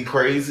 Really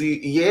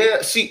crazy.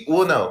 Yeah, she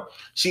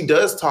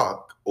does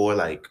talk, or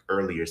like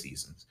earlier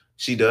seasons,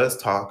 she does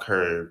talk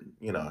her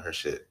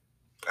shit.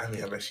 I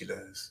mean, I bet she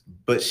does.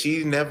 But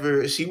she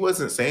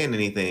wasn't saying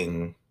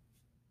anything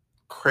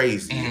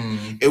crazy.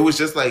 It was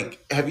just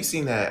like, have you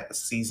seen that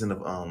season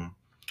of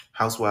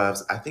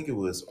Housewives? I think it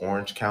was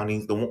Orange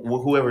County,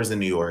 whoever's in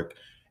New York,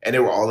 and they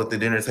were all at the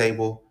dinner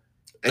table,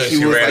 and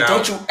she was like,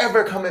 "Don't you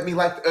ever come at me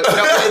like that."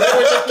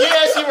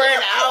 Yeah, she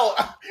ran out.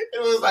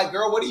 It was like,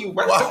 "Girl, what are you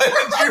running?" Why did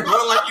you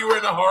run like you were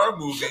in a horror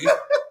movie?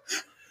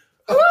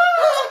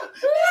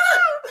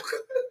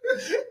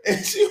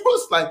 And she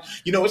was like,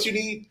 "You know what you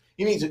need?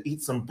 You need to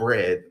eat some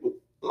bread."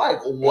 Like,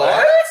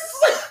 what?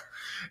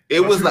 It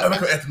was like, I'm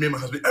not going to answer me and my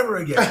husband ever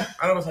again.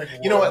 And I was like,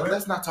 you know what?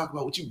 Let's not talk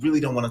about what you really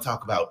don't want to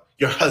talk about.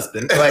 Your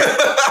husband. Like,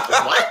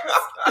 what?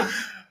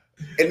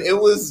 And it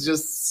was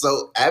just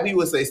so, Abby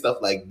would say stuff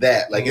like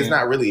that. Like, it's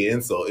not really an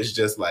insult. It's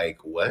just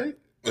like, what?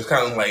 It's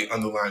kind of like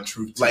underlying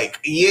truth. Like,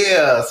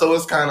 yeah. So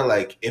it's kind of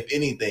like, if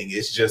anything,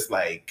 it's just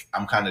like,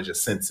 I'm kind of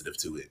just sensitive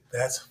to it.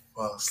 That's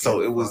fucking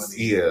So it was,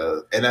 funny.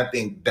 Yeah. And I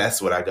think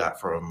that's what I got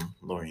from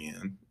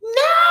Lorianne.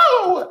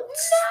 No!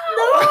 It's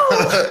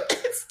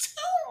too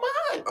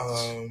much.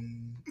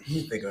 Let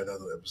me think of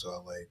another episode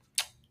I like.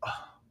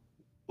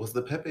 Was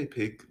the Pepe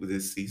Pig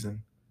this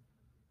season?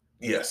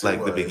 Yes,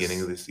 like the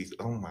beginning of this season.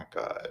 Oh my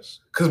gosh!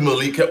 Because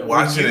Malik kept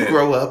watching it.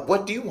 Grow up.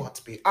 What do you want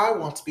to be? I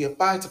want to be a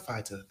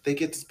fighter. They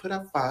get to put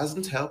out fires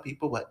and tell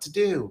people what to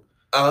do.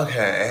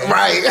 Okay,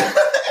 right. And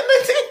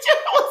the teacher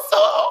was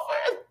so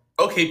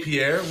over. Okay,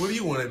 Pierre, what do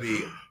you want to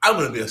be? I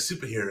want to be a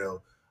superhero.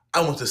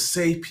 I want to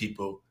save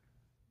people.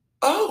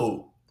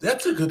 Oh,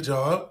 that's a good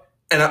job.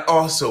 And I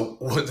also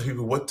want the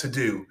people what to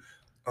do.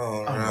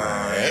 All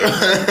right.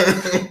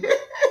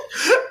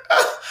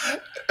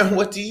 And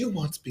what do you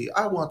want to be?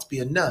 I want to be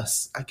a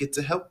nurse. I get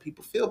to help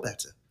people feel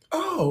better.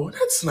 Oh,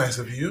 that's nice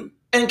of you.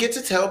 And get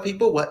to tell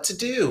people what to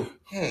do.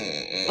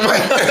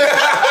 That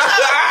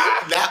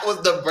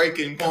was the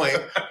breaking point.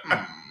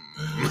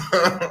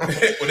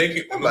 When they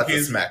get, I'm about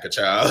to smack a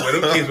child. When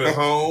them kids went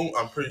home,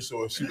 I'm pretty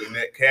sure she was in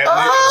that cabinet.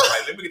 And was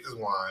like, let me get this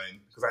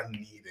wine because I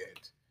need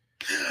it.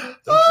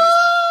 Them kids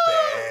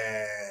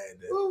bad.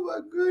 Oh my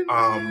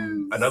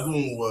goodness. Another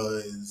one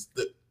was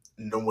the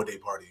no more day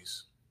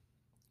parties.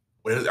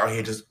 When it was out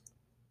here, just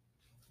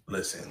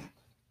listen.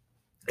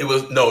 It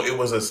was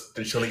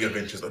the chilling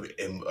adventures of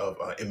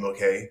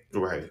MLK.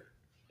 Right.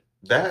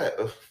 That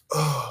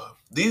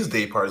these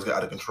day parties got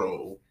out of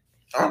control.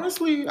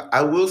 Honestly,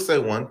 I will say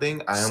one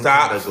thing. I am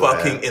Stop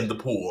fucking in the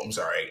pool. I'm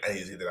sorry. I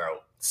need to get that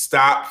out.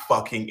 Stop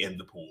fucking in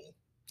the pool.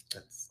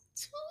 That's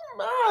too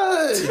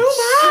much.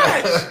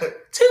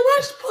 Too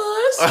much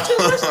puss. Too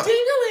much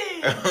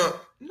dingling.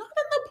 Not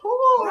in the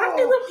pool. Not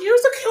in the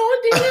music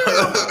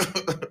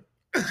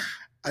deal.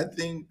 I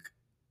think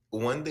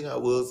one thing I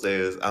will say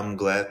is I'm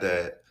glad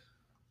that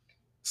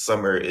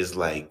summer is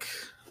like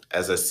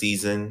as a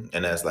season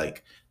and as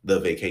like the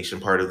vacation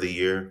part of the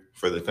year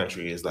for the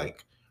country is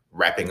like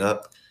wrapping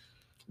up,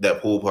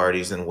 that pool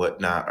parties and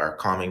whatnot are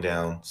calming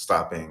down,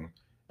 stopping,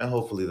 and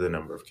hopefully the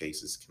number of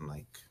cases can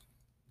like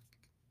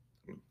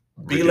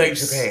be like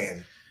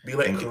Japan, be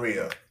like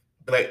Korea,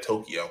 be like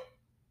Tokyo.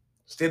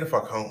 Stay the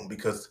fuck home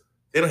because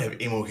they don't have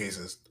any more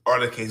cases. All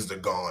the cases are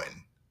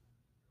gone.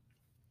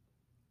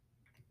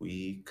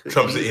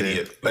 Trump's an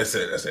idiot. That's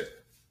it.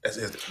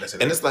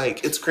 And it's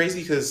like, it's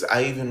crazy because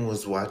I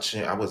wasn't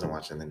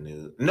watching the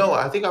news. No,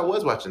 I think I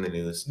was watching the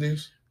news.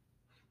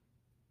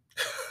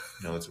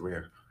 No, it's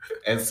rare.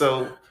 And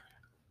so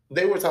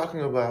they were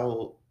talking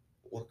about,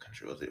 what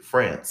country was it?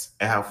 France.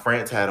 And how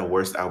France had a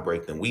worse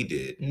outbreak than we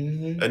did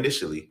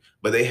initially.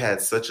 But they had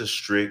such a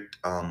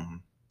strict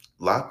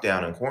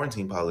lockdown and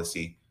quarantine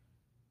policy.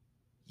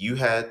 You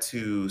had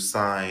to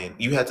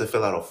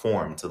fill out a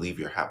form to leave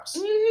your house.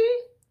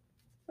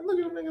 And look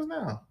at them niggas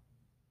now.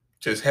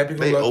 Just happy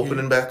they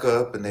opening back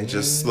up and they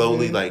just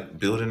slowly like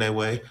building their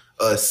way.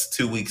 Us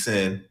 2 weeks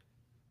in.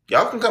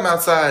 Y'all can come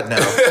outside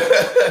now.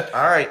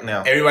 All right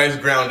now. Everybody's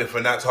grounded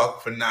for not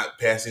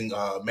passing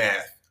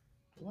math.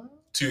 What?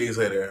 2 days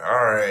later.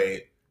 All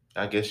right.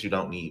 I guess you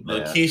don't need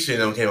math. Keisha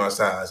don't came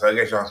outside, so I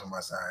guess y'all come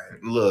outside.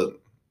 Look,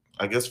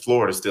 I guess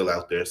Florida's still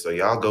out there, so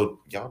y'all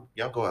go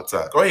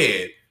outside. Go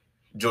ahead.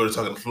 Jordan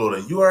talking to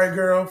Florida. You all right,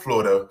 girl?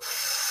 Florida.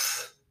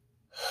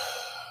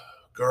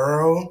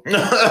 Girl.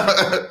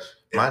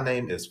 My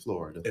name is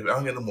Florida. If I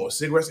don't get no more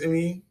cigarettes in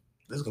me,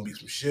 this is gonna be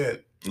some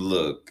shit.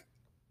 Look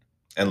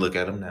at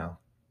them now.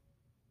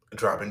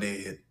 Dropping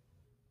dead.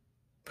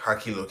 High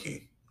key, low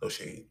key. No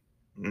shade.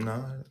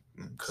 No.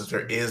 Because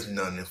there is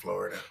none in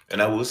Florida.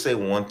 And I will say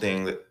one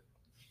thing that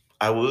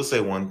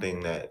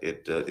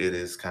it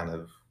is kind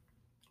of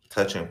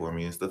touching for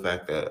me is the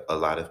fact that a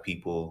lot of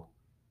people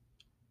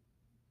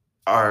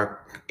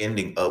are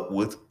ending up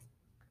with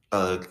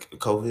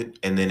COVID,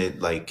 and then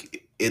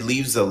it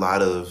leaves a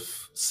lot of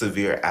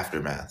severe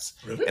aftermaths.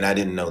 Really? And I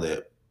didn't know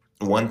that.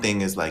 One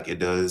thing is like it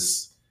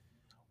does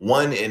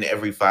 1 in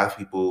every 5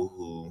 people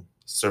who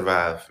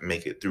survive,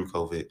 make it through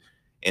COVID,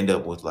 end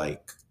up with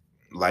like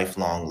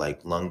lifelong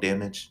like lung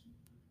damage.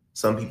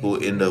 Some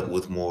people end up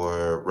with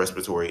more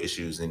respiratory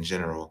issues in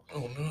general.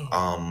 Oh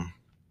no.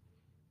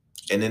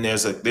 And then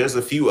there's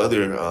a few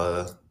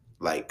other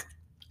like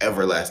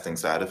everlasting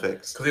side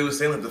effects. Because they were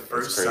saying that the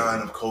first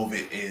sign of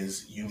COVID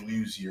is you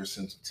lose your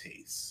sense of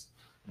taste.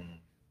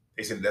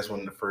 They said that's one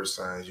of the first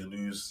signs. You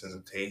lose sense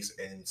of taste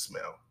and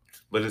smell.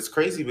 But it's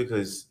crazy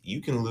because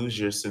you can lose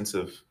your sense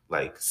of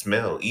like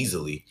smell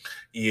easily.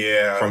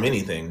 Yeah. From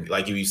anything.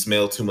 Like if you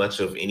smell too much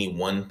of any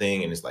one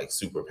thing and it's like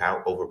super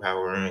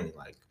overpowering,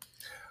 like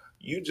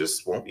you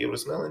just won't be able to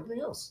smell anything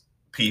else.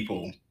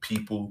 People,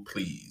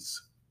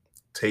 please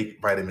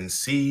take vitamin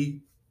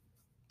C.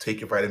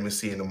 Take your vitamin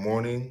C in the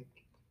morning.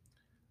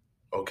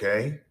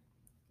 Okay.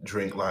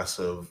 Drink lots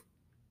of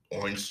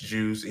orange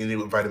juice, anything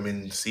with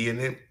vitamin C in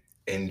it.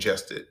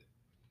 Ingest it.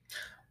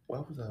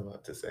 What was I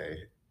about to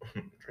say?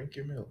 Drink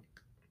your milk.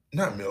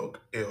 Not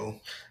milk. Ew.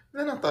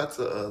 Then I thought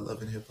to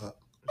Love and Hip Hop.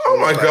 Oh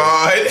my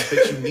God.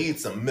 That you need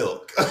some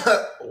milk.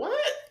 What?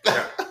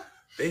 Yeah,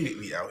 they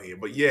be out here.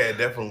 But yeah,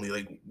 definitely.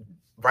 Like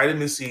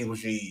vitamin C is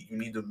what you need. You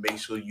need to make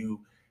sure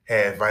you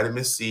have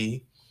vitamin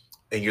C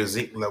and your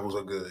zinc levels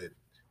are good.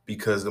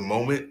 Because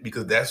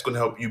that's going to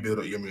help you build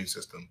up your immune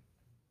system.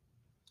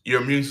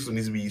 Your immune system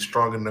needs to be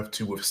strong enough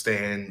to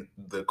withstand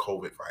the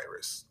COVID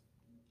virus.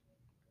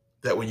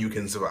 That way you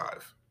can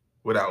survive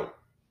without,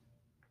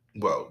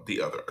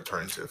 the other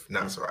alternative,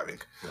 not surviving.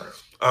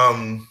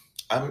 Right.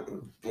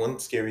 One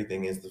scary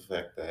thing is the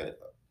fact that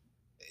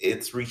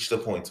it's reached a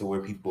point to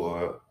where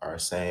people are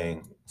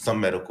saying, some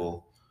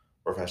medical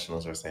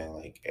professionals are saying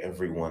like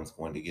everyone's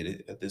going to get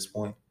it at this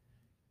point.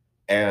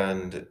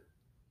 And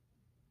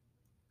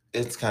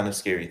it's kind of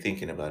scary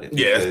thinking about it.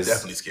 Yeah, it's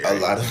definitely scary. A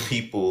lot of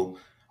people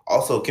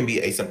also can be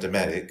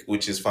asymptomatic,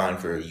 which is fine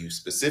for you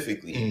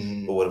specifically.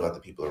 Mhm. But what about the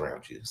people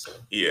around you? So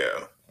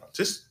yeah,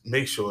 just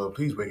make sure,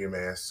 please wear your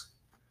mask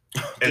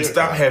and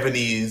stop having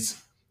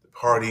these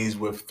parties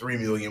with 3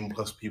 million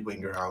plus people in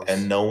your house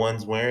and no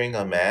one's wearing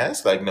a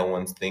mask. Like no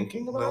one's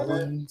thinking about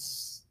it.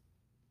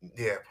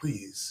 Yeah,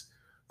 please.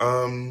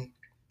 Let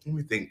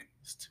me think.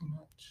 It's too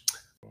much.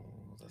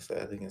 The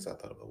sad thing is, I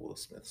thought about Will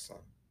Smith's son.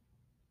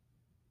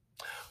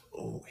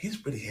 Oh, he's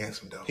pretty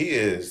handsome though. He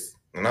is,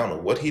 and I don't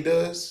know what he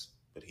does,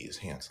 but he is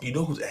handsome. You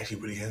know who's actually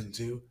pretty handsome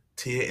too?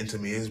 Tia and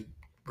Tamia's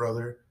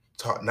brother.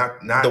 Not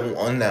the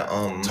one that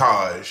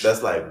Taj.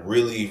 That's like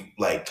really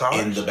like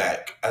Taj? In the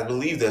back. I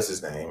believe that's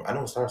his name. I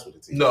know it starts with a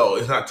T. No,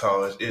 it's not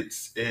Taj.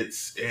 It's.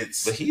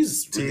 But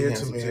he's Tia,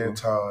 Tamia,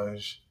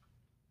 Taj.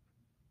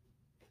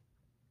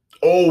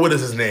 Oh, what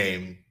is his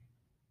name?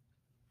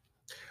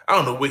 I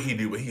don't know what he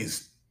do, but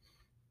he's.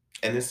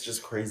 And it's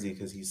just crazy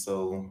because he's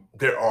so.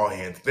 They're all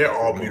handsome. They're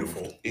all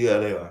beautiful. Yeah,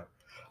 they are.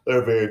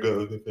 They're very good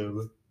looking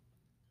family.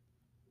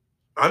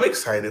 I'm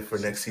excited for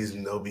next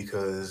season though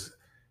because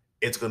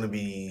it's going to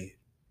be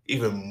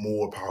even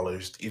more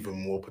polished, even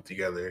more put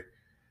together.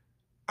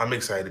 I'm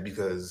excited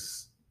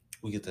because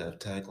we get to have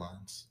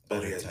taglines.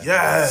 Oh yeah,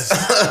 yes,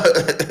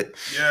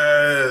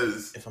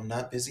 yes. If I'm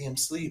not busy, I'm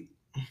asleep.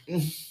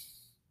 If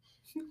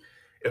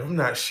I'm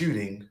not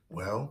shooting,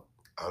 well,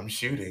 I'm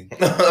shooting.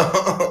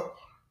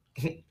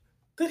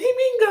 Did he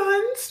mean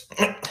guns?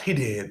 He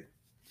did.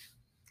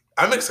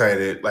 I'm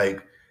excited.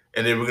 Like,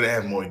 and then we're gonna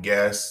have more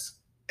guests.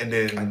 And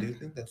then I do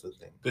think that's the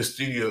thing. The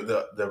studio,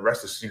 the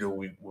rest of the studio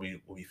will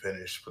be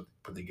finished,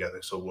 put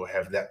together. So we'll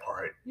have that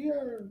part.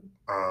 Yeah.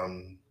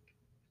 I'm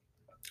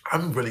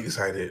really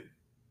excited.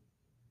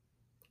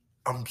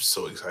 I'm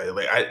so excited.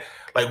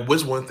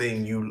 What's one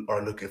thing you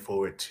are looking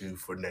forward to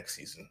for next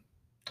season?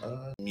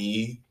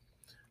 Me,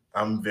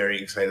 I'm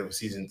very excited for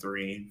season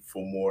 3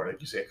 for more,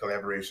 like you said,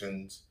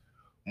 collaborations,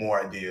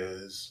 more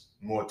ideas,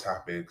 more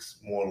topics,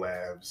 more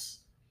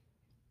labs,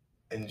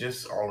 and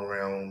just all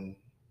around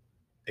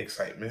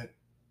excitement.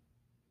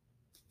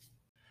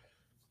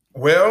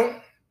 Well,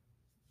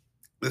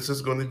 this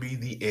is going to be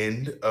the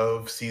end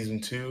of season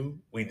 2.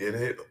 We did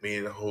it. We made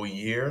it a whole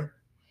year.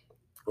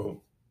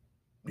 Oh,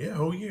 yeah,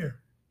 whole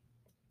year.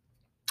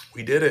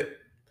 We did it.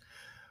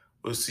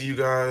 We'll see you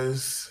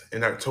guys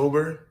in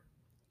October.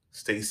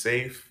 Stay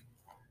safe.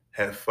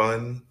 Have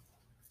fun.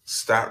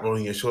 Stop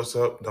rolling your shorts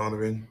up,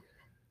 Donovan.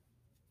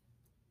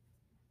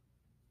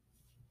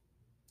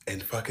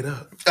 And fuck it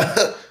up.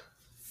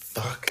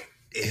 Fuck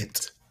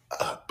it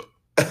up.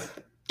 Just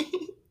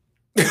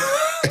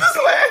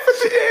laugh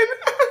at the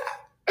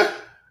end.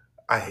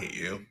 I hate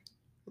you.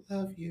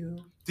 Love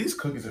you. These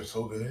cookies are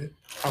so good.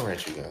 All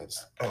right, you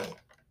guys. Oh.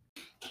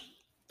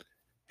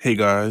 Hey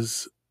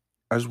guys,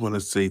 I just want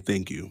to say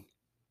thank you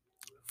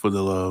for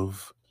the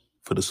love,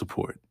 for the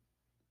support,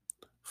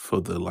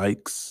 for the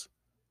likes,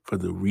 for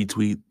the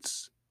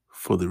retweets,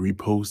 for the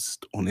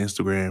reposts on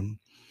Instagram.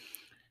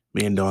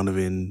 Me and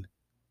Donovan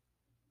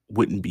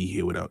wouldn't be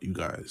here without you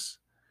guys.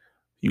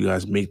 You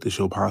guys make the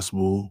show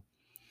possible.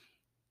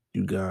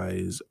 You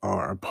guys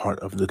are a part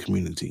of the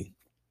community.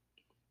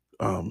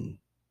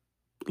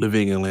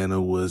 Living in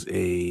Atlanta was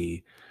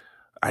a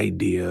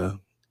idea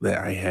that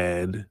I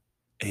had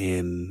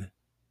and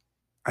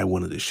I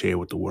wanted to share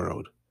with the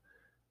world.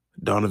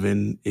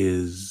 Donovan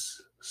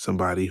is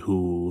somebody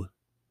who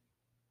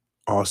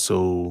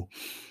also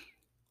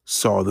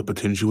saw the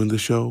potential in the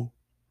show,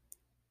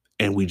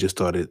 and we just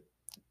started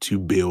to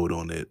build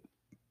on it.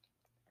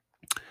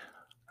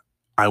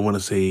 I want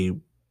to say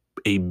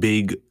a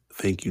big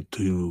thank you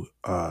to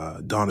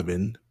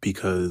Donovan,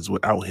 because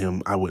without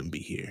him, I wouldn't be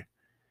here.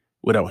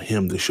 Without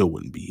him, the show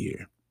wouldn't be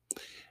here.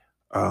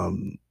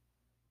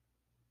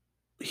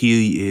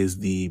 He is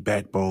the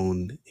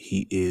backbone.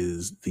 He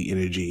is the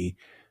energy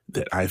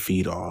that I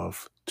feed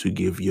off to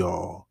give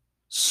y'all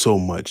so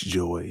much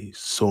joy,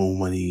 so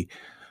many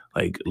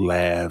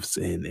laughs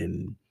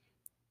and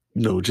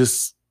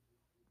just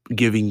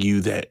giving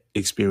you that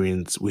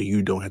experience where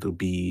you don't have to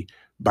be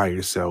by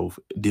yourself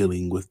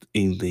dealing with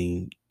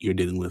anything you're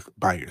dealing with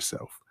by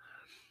yourself.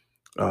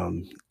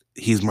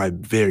 He's my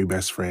very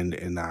best friend,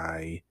 and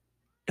I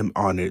am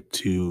honored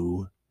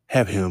to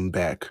have him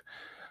back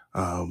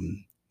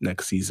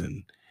next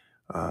season.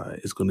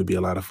 It's going to be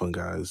a lot of fun,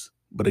 guys.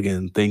 But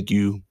again, thank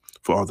you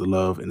for all the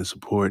love and the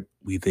support.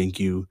 We thank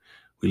you.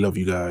 We love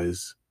you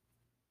guys.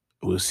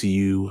 We'll see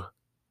you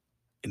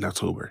in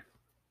October.